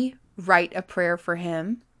Evie write a prayer for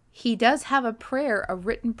him, he does have a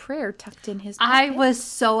written prayer tucked in his pocket. I was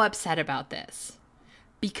so upset about this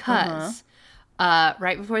because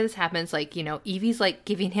right before this happens, like, Evie's like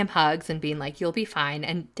giving him hugs and being like, you'll be fine.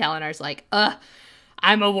 And Dalinar's like,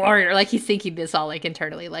 I'm a warrior. Like, he's thinking this all, like,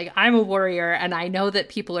 internally. Like, I'm a warrior, and I know that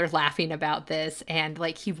people are laughing about this. And,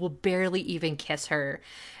 like, he will barely even kiss her.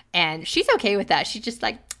 And she's okay with that. She's just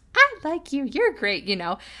like, I like you. You're great, you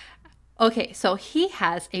know. Okay, so he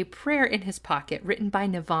has a prayer in his pocket written by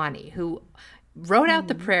Navani, who wrote out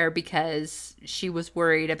the prayer because she was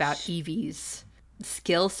worried about Evie's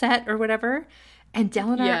skill set or whatever. And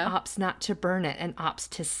Dalinar opts not to burn it and opts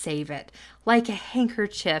to save it. Like a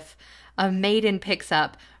handkerchief a maiden picks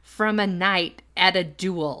up from a knight at a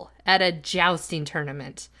duel, at a jousting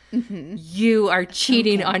tournament. Mm-hmm. You are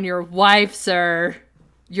cheating on your wife, sir.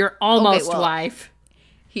 Your almost wife.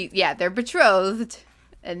 They're betrothed.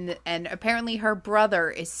 And apparently her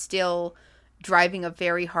brother is still driving a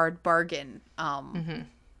very hard bargain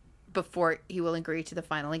before he will agree to the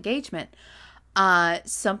final engagement.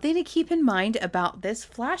 Something to keep in mind about this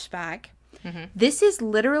flashback. Mm-hmm. This is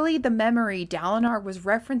literally the memory Dalinar was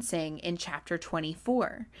referencing in chapter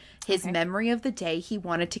 24. His memory of the day he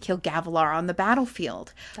wanted to kill Gavilar on the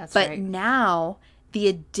battlefield. But now the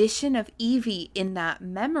addition of Evie in that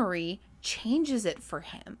memory changes it for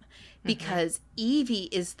him. Because Evie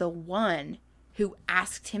is the one who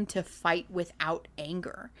asked him to fight without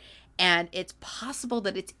anger. And it's possible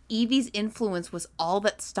that it's Evie's influence was all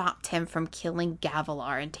that stopped him from killing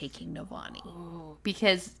Gavilar and taking Navani. Oh,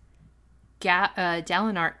 because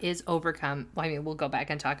Dalinar is overcome. Well, I mean, we'll go back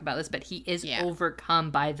and talk about this, but he is overcome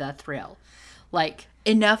by the thrill. Like,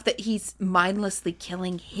 enough that he's mindlessly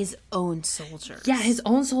killing his own soldiers. Yeah, his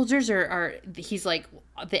own soldiers are he's like,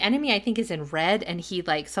 the enemy I think is in red, and he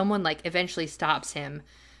like, someone like eventually stops him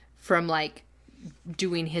from like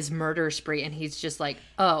doing his murder spree, and he's just like,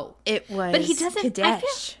 oh. It was but he doesn't,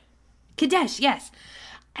 Kadesh. Kadesh, yes.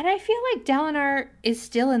 And I feel like Dalinar is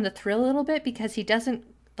still in the thrill a little bit because he doesn't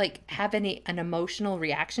like have an emotional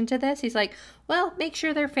reaction to this. He's like, well, make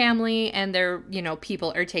sure their family and their, you know,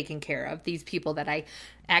 people are taken care of. These people that I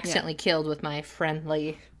accidentally killed with my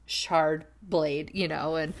friendly shard blade, you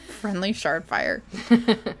know, and friendly shard fire.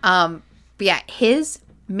 But yeah, his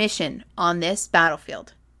mission on this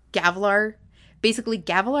battlefield, Gavilar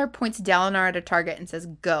points Dalinar at a target and says,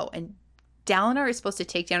 go. And Dalinar is supposed to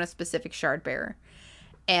take down a specific shard bearer.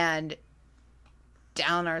 And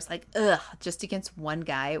Dalinar's like, ugh, just against one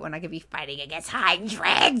guy when I could be fighting against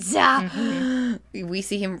hundreds. We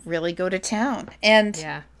see him really go to town. And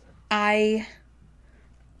I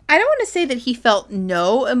don't want to say that he felt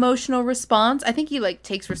no emotional response. I think he like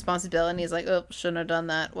takes responsibility and he's like, oh, shouldn't have done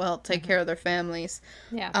that. Well, take care of their families.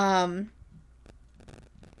 Yeah.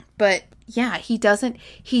 But yeah, he doesn't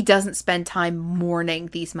spend time mourning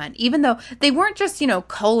these men, even though they weren't just, you know,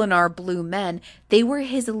 Kholinar blue men. They were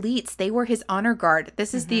his elites. They were his honor guard.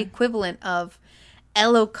 This is the equivalent of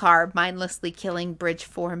Elokar mindlessly killing Bridge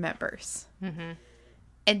 4 members.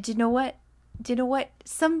 And do you know what?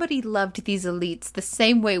 Somebody loved these elites the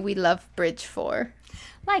same way we love Bridge 4.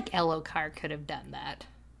 Like Elokar could have done that.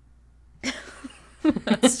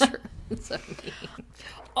 That's true. So mean.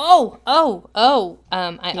 I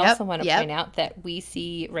also want to point out that we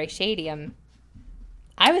see Rayshadium.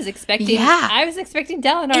 I was expecting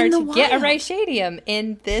Dalinar to get a Rayshadium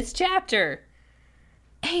in this chapter.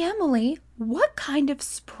 Hey, Emily, what kind of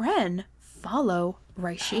spren follow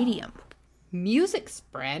Rayshadium? Music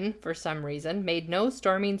spren, for some reason, made no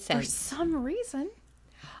storming sense. For some reason.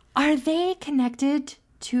 Are they connected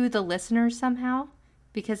to the listeners somehow?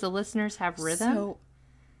 Because the listeners have rhythm? So,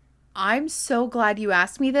 I'm so glad you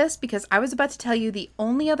asked me this because I was about to tell you the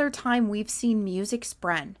only other time we've seen music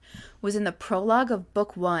spren was in the prologue of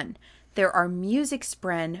Book 1. There are music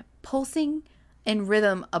spren pulsing in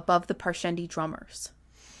rhythm above the Parshendi drummers.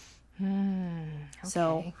 Okay.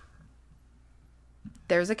 So,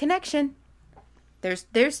 there's a connection.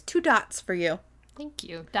 There's 2 dots for you. Thank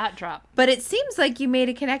you. Dot drop. But it seems like you made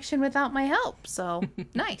a connection without my help, so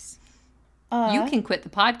nice. You can quit the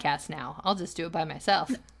podcast now. I'll just do it by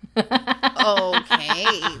myself.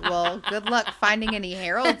 Okay. Well, good luck finding any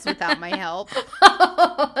heralds without my help.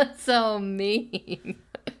 Oh, that's so mean.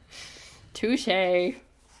 Touche.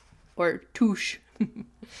 Or touche.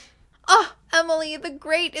 Oh, Emily the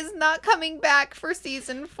Great is not coming back for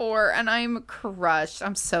season 4, and I'm crushed.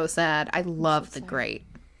 I'm so sad. I love the Great.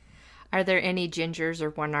 Are there any gingers or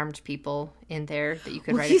one-armed people in there that you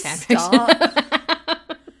could write a fanfiction? Stop.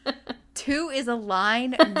 2 is a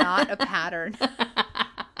line, not a pattern.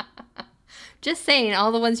 Just saying,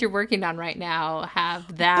 all the ones you're working on right now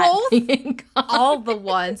have that. Both? All the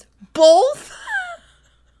ones. Both?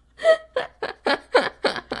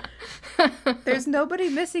 There's nobody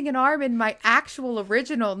missing an arm in my actual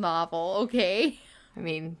original novel, okay? I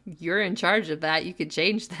mean, you're in charge of that. You could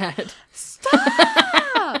change that.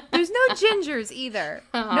 Stop! There's no no gingers either.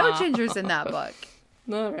 No gingers in that book.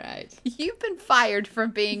 All right. You've been fired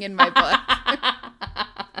from being in my book.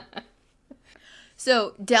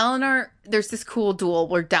 So Dalinar, there's this cool duel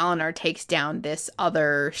where Dalinar takes down this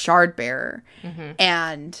other shard bearer,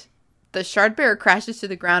 and the shard bearer crashes to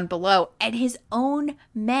the ground below, and his own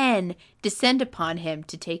men descend upon him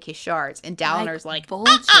to take his shards. And Dalinar's like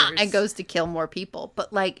vultures. And goes to kill more people.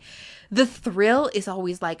 But like, the thrill is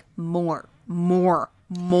always like more. Is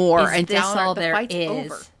And this Dalinar, all the there fight's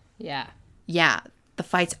is? over. Yeah. The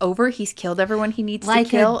fight's over. He's killed everyone he needs Like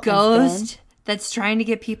to kill. a ghost that's trying to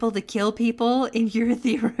get people to kill people in your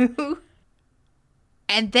theory.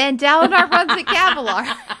 And then Dalinar runs at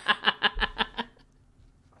Gavilar.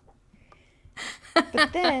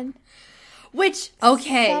 But then... Which,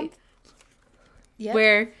 okay. Yep.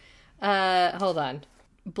 Where, hold on.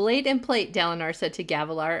 Blade and plate, Dalinar said to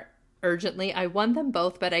Gavilar urgently. I won them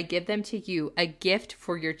both, but I give them to you, a gift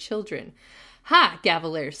for your children. Ha,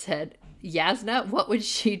 Gavilar said. Yasna, what would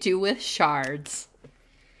she do with shards?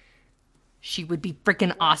 She would be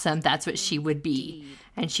freaking awesome. That's what she would be.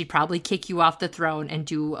 And she'd probably kick you off the throne and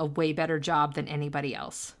do a way better job than anybody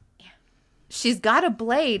else. She's got a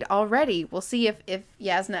blade already. We'll see if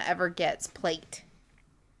Yasna ever gets plate.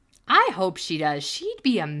 I hope she does. She'd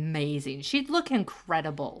be amazing. She'd look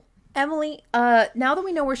incredible. Emily, now that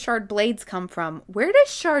we know where shard blades come from, where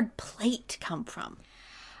does shard plate come from?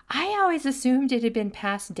 I always assumed it had been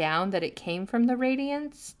passed down, that it came from the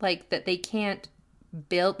Radiants. Like, that they can't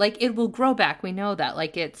build... Like, it will grow back. We know that.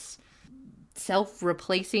 Like, it's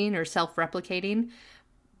self-replacing or self-replicating.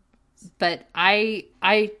 But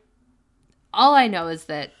all I know is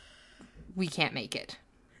that we can't make it.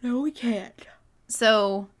 No, we can't.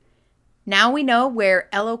 So, now we know where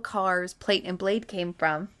Elokar's plate and blade came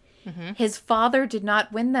from. Mm-hmm. His father did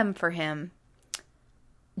not win them for him.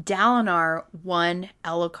 Dalinar won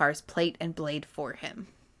Elokar's plate and blade for him.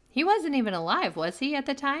 He wasn't even alive, was he, at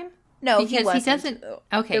the time? No, because he wasn't. He doesn't...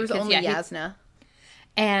 Okay. There was only Yasna.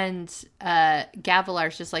 And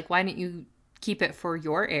Gavilar's just like, why don't you keep it for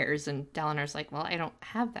your heirs? And Dalinar's like, well, I don't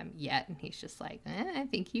have them yet. And he's just like, I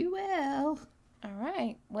think you will. All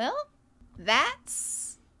right. Well,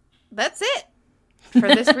 that's it for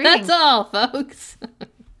this reading. That's all, folks.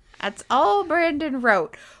 That's all Brandon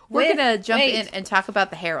wrote. We're going to jump in and talk about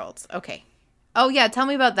the heralds. Okay. Oh, yeah. Tell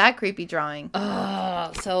me about that creepy drawing.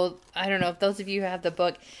 Oh, so I don't know if those of you who have the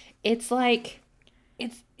book, it's like,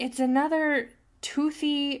 it's another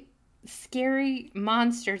toothy, scary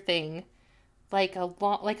monster thing. Like a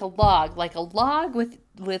log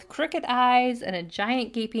with crooked eyes and a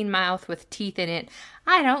giant gaping mouth with teeth in it.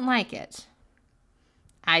 I don't like it.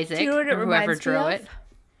 Isaac, Do you know what it or whoever reminds me drew of? it.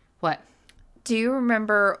 What? Do you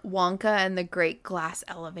remember Wonka and the Great Glass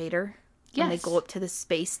Elevator? Yes. When they go up to the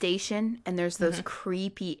space station and there's those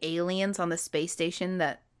creepy aliens on the space station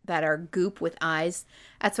that are goop with eyes.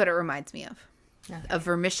 That's what it reminds me of. Okay. A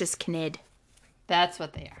vermicious knid. That's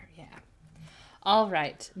what they are, yeah. All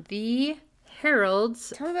right. The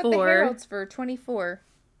heralds. Tell me about the heralds for 24.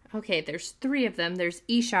 Okay, there's 3 of them. There's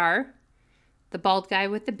Ishar, the bald guy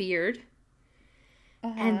with the beard.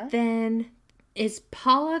 Uh-huh. And then, is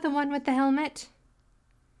Paula the one with the helmet?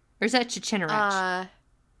 Or is that Chichinarach?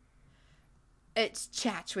 It's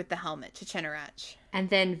Chach with the helmet, Chichinarach. And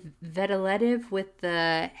then Vedaletiv with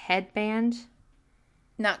the headband?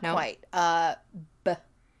 Not quite.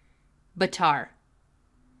 Batar.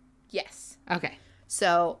 Yes. Okay.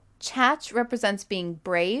 So, Chach represents being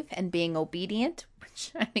brave and being obedient,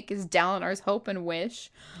 which I think is Dalinar's hope and wish.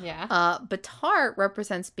 Yeah. Batar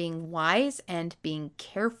represents being wise and being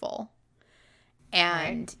careful.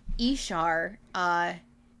 And Ishar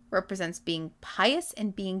represents being pious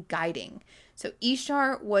and being guiding. So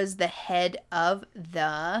Ishar was the head of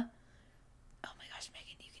the... Oh my gosh,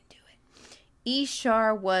 Megan, you can do it.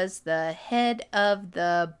 Ishar was the head of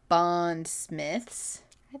the bondsmiths.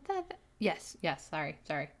 I thought... Yes, sorry.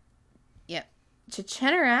 Yep.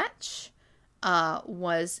 Chichinarach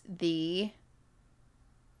was the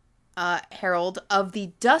herald of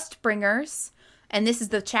the Dustbringers. And this is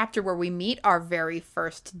the chapter where we meet our very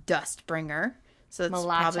first Dustbringer. So that's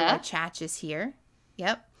probably why Chach is here.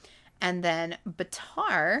 Yep. And then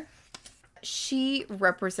Batar, she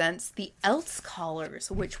represents the Else'callers,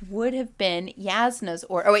 which would have been Yasna's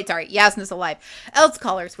order. Oh, wait, sorry. Yasna's alive.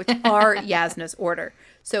 Else'callers, which are Yasna's order.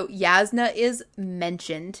 So Yasna is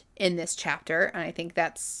mentioned in this chapter, and I think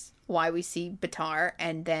that's why we see Batar.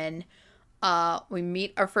 And then we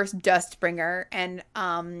meet our first Dustbringer, and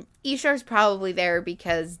Ishar's probably there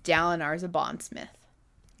because Dalinar's a bondsmith.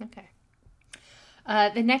 Okay.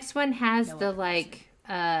 The next one has the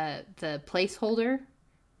placeholder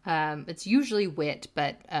It's usually wit,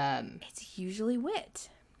 but It's usually wit.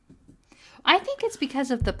 I think it's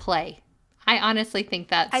because of the play. I honestly think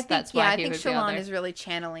that's why he would be on Shalon there. is really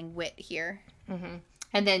channeling wit here. Mm-hmm.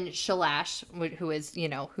 And then Shalash, who is,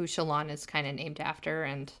 who Shalon is kind of named after.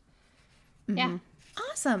 And yeah.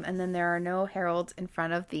 Awesome. And then there are no heralds in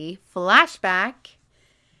front of the flashback.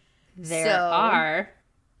 There are.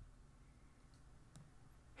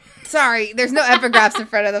 Sorry, there's no epigraphs in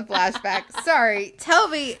front of the flashback. Sorry. Tell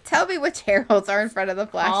me which heralds are in front of the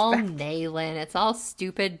flashback. All Naelin. It's all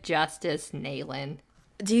stupid justice, Naelin.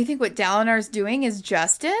 Do you think what Dalinar's doing is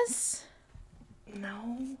justice?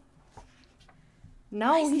 No,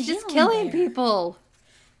 he's just killing people.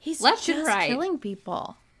 He's left just and right. killing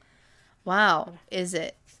people. Wow. Is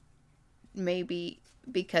it maybe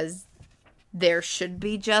because there should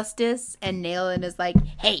be justice and Naelin is like,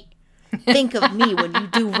 hey, think of me when you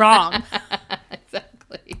do wrong.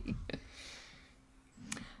 Exactly.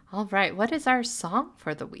 All right. What is our song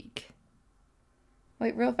for the week?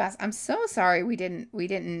 Wait, real fast. I'm so sorry we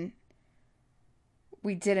didn't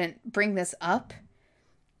bring this up.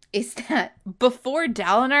 Is that before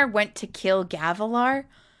Dalinar went to kill Gavilar,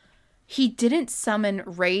 he didn't summon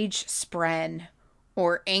Rage Spren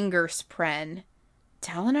or Anger Spren.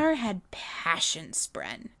 Dalinar had Passion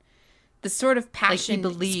Spren. The sort of passion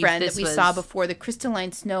Spren that we saw before the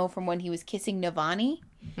crystalline snow from when he was kissing Navani.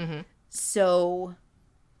 Mm-hmm. So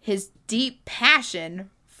his deep passion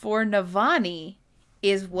for Navani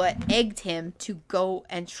is what egged him to go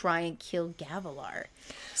and try and kill Gavilar.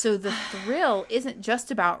 So the thrill isn't just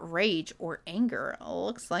about rage or anger. It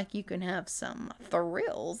looks like you can have some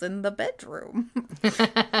thrills in the bedroom.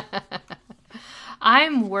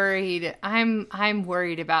 I'm worried. I'm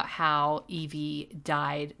worried about how Evie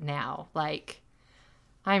died now. Like,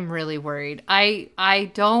 I'm really worried. I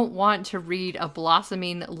don't want to read a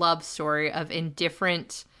blossoming love story of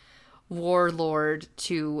indifferent warlord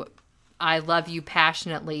to I love you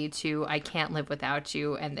passionately to I can't live without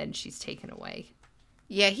you, and then she's taken away.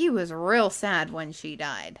 Yeah, he was real sad when she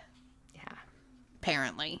died. Yeah.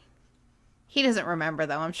 Apparently. He doesn't remember,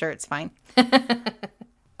 though. I'm sure it's fine.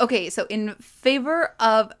 Okay, so in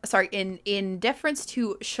deference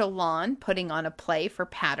to Shalon putting on a play for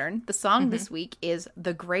Pattern, the song this week is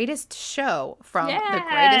The Greatest Show from The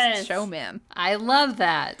Greatest Showman. I love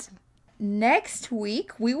that. Next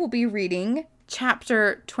week, we will be reading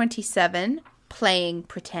Chapter 27, Playing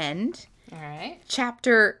Pretend. All right.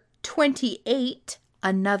 Chapter 28,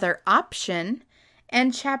 Another Option.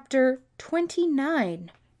 And Chapter 29,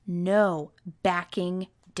 No Backing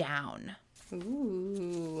Down.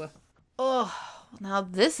 Ooh. Oh, now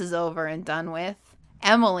this is over and done with.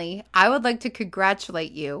 Emily, I would like to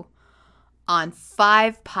congratulate you on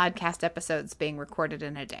 5 podcast episodes being recorded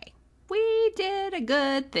in a day. We did a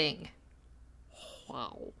good thing.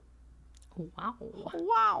 Wow. Wow.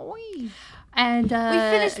 Wowee. And we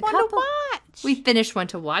finished one to watch. We finished one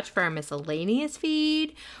to watch for our miscellaneous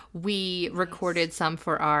feed. We recorded some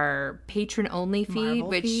for our patron-only feed.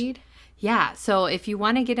 Marvel feed. Yeah, so if you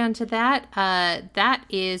want to get onto that, that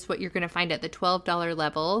is what you're going to find at the $12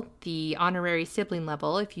 level, the honorary sibling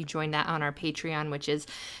level, if you join that on our Patreon, which is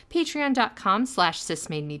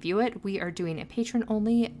patreon.com/sismademeview. We are doing a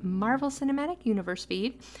patron-only Marvel Cinematic Universe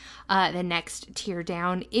feed. The next tier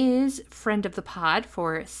down is Friend of the Pod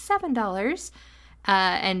for $7,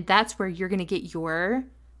 and that's where you're going to get your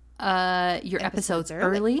episodes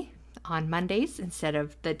early on Mondays instead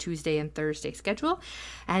of the Tuesday and Thursday schedule.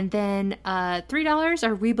 And then $3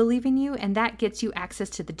 are We Believe in You, and that gets you access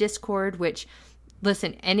to the Discord, which,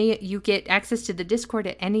 listen, you get access to the Discord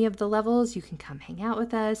at any of the levels. You can come hang out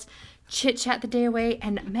with us, chit-chat the day away.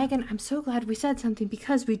 And Megan, I'm so glad we said something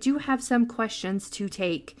because we do have some questions to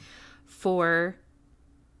take for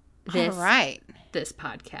this, this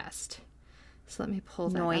podcast. So let me pull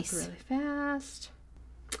that up really fast.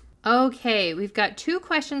 Okay, we've got 2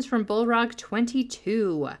 questions from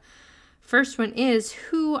Bullrog22. First one is,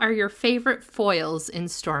 who are your favorite foils in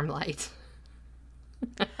Stormlight?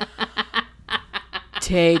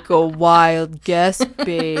 Take a wild guess,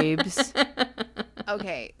 babes.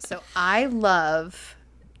 Okay, so I love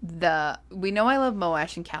we know I love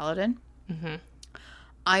Moash and Kaladin. Mm-hmm.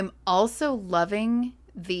 I'm also loving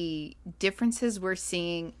the differences we're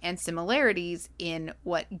seeing and similarities in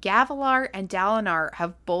what Gavilar and Dalinar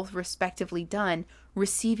have both respectively done,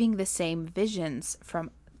 receiving the same visions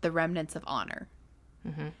from the remnants of honor.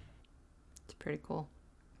 Mm-hmm. It's pretty cool.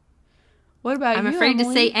 What about you, I'm afraid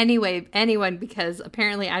Emily? to say anyone because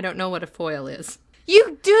apparently I don't know what a foil is.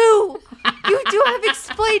 You do! You do! I've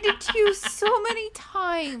explained it to you so many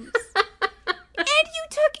times. And you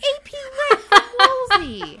took AP Lit from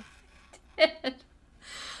Woolsey.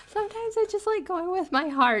 Sometimes I just like going with my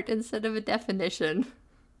heart instead of a definition.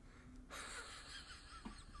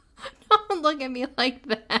 Don't look at me like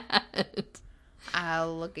that.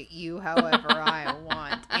 I'll look at you however I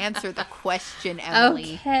want. Answer the question,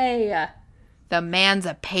 Emily. Okay. The man's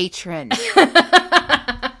a patron.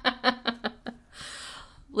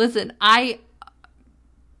 Listen, I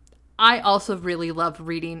also really love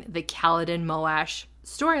reading the Kaladin Moash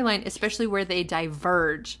storyline, especially where they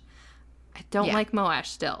diverge. I don't like Moash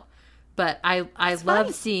still, but I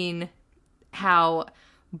love seeing how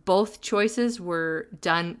both choices were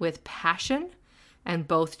done with passion and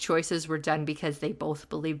both choices were done because they both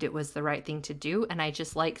believed it was the right thing to do. And I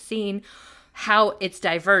just like seeing how it's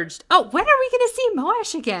diverged. Oh, when are we going to see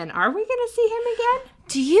Moash again? Are we going to see him again?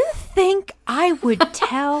 Do you think I would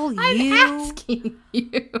tell you? I'm asking you.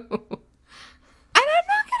 And I'm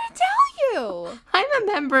not going to tell you. I'm a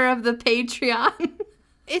member of the Patreon.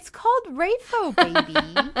 It's called Rayfo, baby.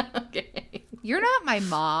 Okay. You're not my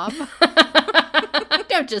mom. I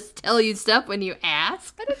don't just tell you stuff when you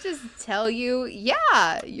ask. I don't just tell you,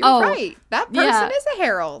 yeah, you're right. That person is a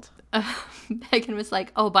herald. Megan was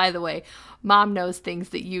like, oh, by the way, Mom knows things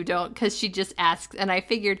that you don't because she just asks. And I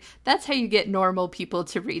figured that's how you get normal people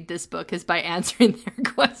to read this book is by answering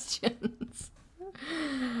their questions.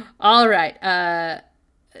 All right.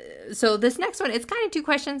 So this next one, it's kind of two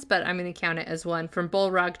questions, but I'm going to count it as one. From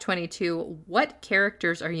Bullrog22, what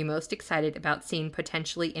characters are you most excited about seeing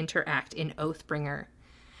potentially interact in Oathbringer?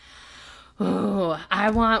 Oh,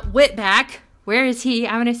 I want Wit back. Where is he?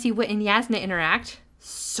 I want to see Wit and Yasna interact.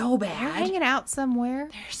 So bad. They're hanging out somewhere.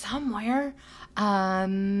 They're somewhere.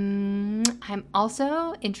 I'm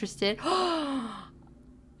also interested. I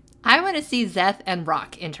want to see Zeth and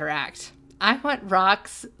Rock interact. I want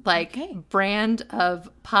Rock's brand of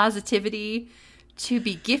positivity to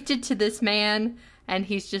be gifted to this man, and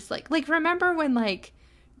he's just like remember when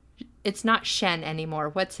it's not Shen anymore.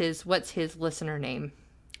 What's his listener name?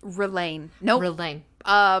 Relaine. Nope. Relaine.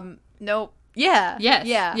 Nope. Yeah. Yes.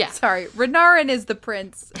 Yeah. Yeah. Sorry. Renarin is the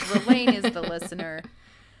prince. Relaine is the listener.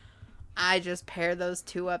 I just pair those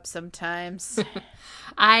two up sometimes.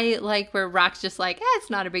 I like where Rock's just like, it's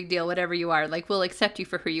not a big deal, whatever you are. We'll accept you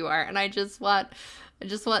for who you are. And I just want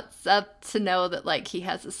Seth to know that he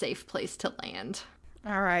has a safe place to land.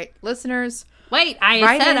 All right, listeners. Wait,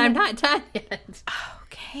 I said I'm not done yet.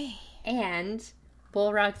 Okay. And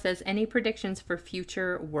Bullrock says, any predictions for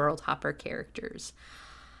future World Hopper characters?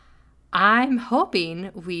 I'm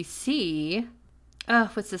hoping we see,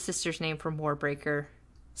 what's the sister's name from Warbreaker?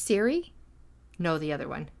 Siri? No, the other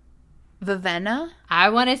one. Vivenna? I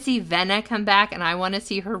want to see Venna come back, and I want to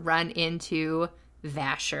see her run into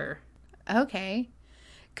Vasher. Okay.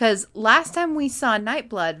 Because last time we saw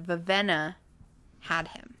Nightblood, Vivenna had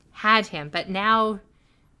him. But now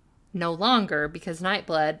no longer, because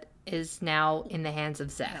Nightblood is now in the hands of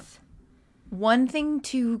Zeth. One thing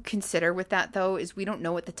to consider with that, though, is we don't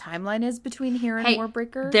know what the timeline is between here and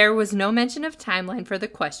Warbreaker. There was no mention of timeline for the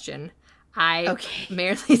question. I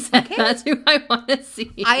merely said that's who I want to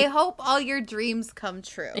see. I hope all your dreams come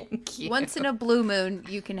true. Thank you. Once in a blue moon,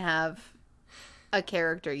 you can have a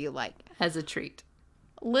character you like. As a treat.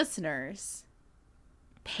 Listeners,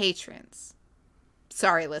 patrons.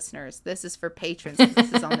 Sorry, listeners. This is for patrons.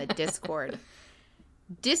 This is on the Discord.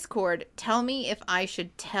 Discord, tell me if I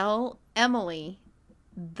should tell Emily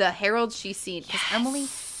the heralds she's seen. Because Emily,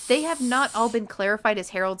 they have not all been clarified as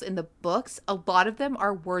heralds in the books. A lot of them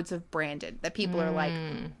are words of Brandon that people are like,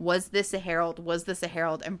 was this a herald? Was this a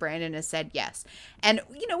herald? And Brandon has said yes. And,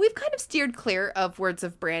 we've kind of steered clear of words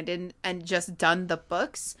of Brandon and just done the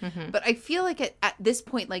books. Mm-hmm. But I feel like at this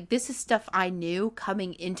point, this is stuff I knew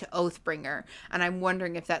coming into Oathbringer. And I'm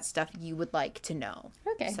wondering if that's stuff you would like to know.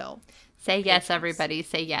 Okay. So say yes, everybody.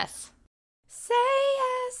 Say yes. Say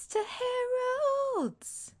yes to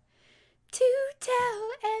heralds. To tell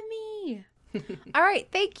Emmy. All right.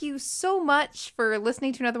 Thank you so much for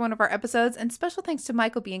listening to another one of our episodes. And special thanks to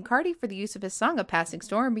Michael Biancardi for the use of his song, A Passing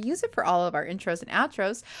Storm. We use it for all of our intros and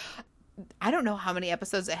outros. I don't know how many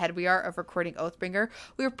episodes ahead we are of recording Oathbringer.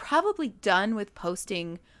 We're probably done with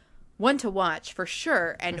posting one to watch for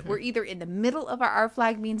sure. And we're either in the middle of our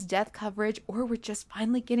Flag Means Death coverage or we're just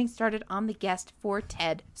finally getting started on the guest for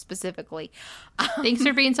Ted specifically. Thanks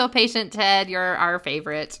for being so patient, Ted. You're our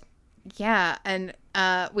favorite. Yeah, and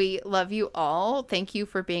we love you all. Thank you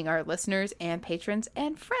for being our listeners and patrons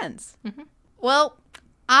and friends. Mm-hmm. Well,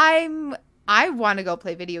 I want to go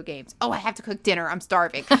play video games. Oh, I have to cook dinner. I'm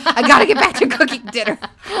starving. I got to get back to cooking dinner.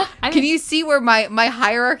 Can you see where my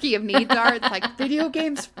hierarchy of needs are? It's like video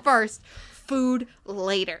games first, food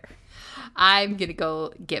later. I'm going to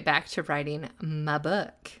go get back to writing my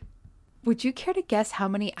book. Would you care to guess how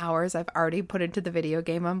many hours I've already put into the video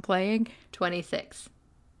game I'm playing? 26.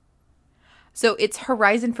 So it's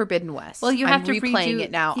Horizon Forbidden West. Well, you have to replaying redo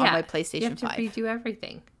it now on my PlayStation 5. You have to redo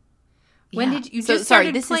everything. When Yeah. did you So, just sorry,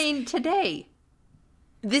 started playing today?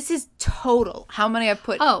 This is total. How many I've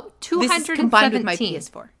put? Oh, This is combined with my 217.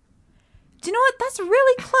 PS4. Do you know what? That's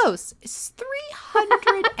really close. It's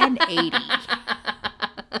 380.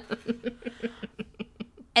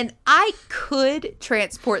 And I could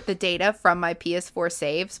transport the data from my PS4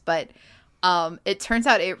 saves, but it turns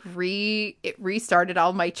out it restarted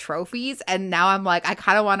all my trophies, and now I'm like, I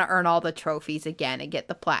kind of want to earn all the trophies again and get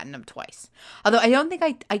the platinum twice. Although I don't think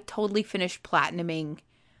I totally finished platinuming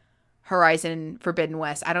Horizon Forbidden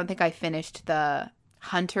West. I don't think I finished the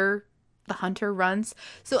hunter runs.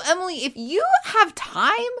 So Emily, if you have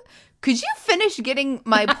time, could you finish getting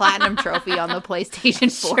my platinum trophy on the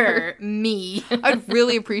PlayStation 4? Sure, me. I'd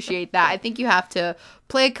really appreciate that. I think you have to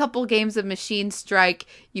play a couple games of Machine Strike.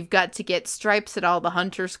 You've got to get stripes at all the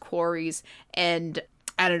hunters' quarries, and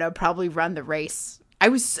I don't know, probably run the race. I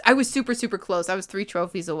was super, super close. I was 3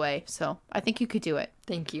 trophies away, so I think you could do it.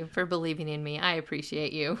 Thank you for believing in me. I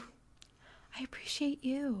appreciate you. I appreciate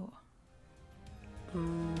you.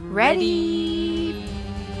 Ready?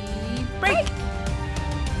 Break!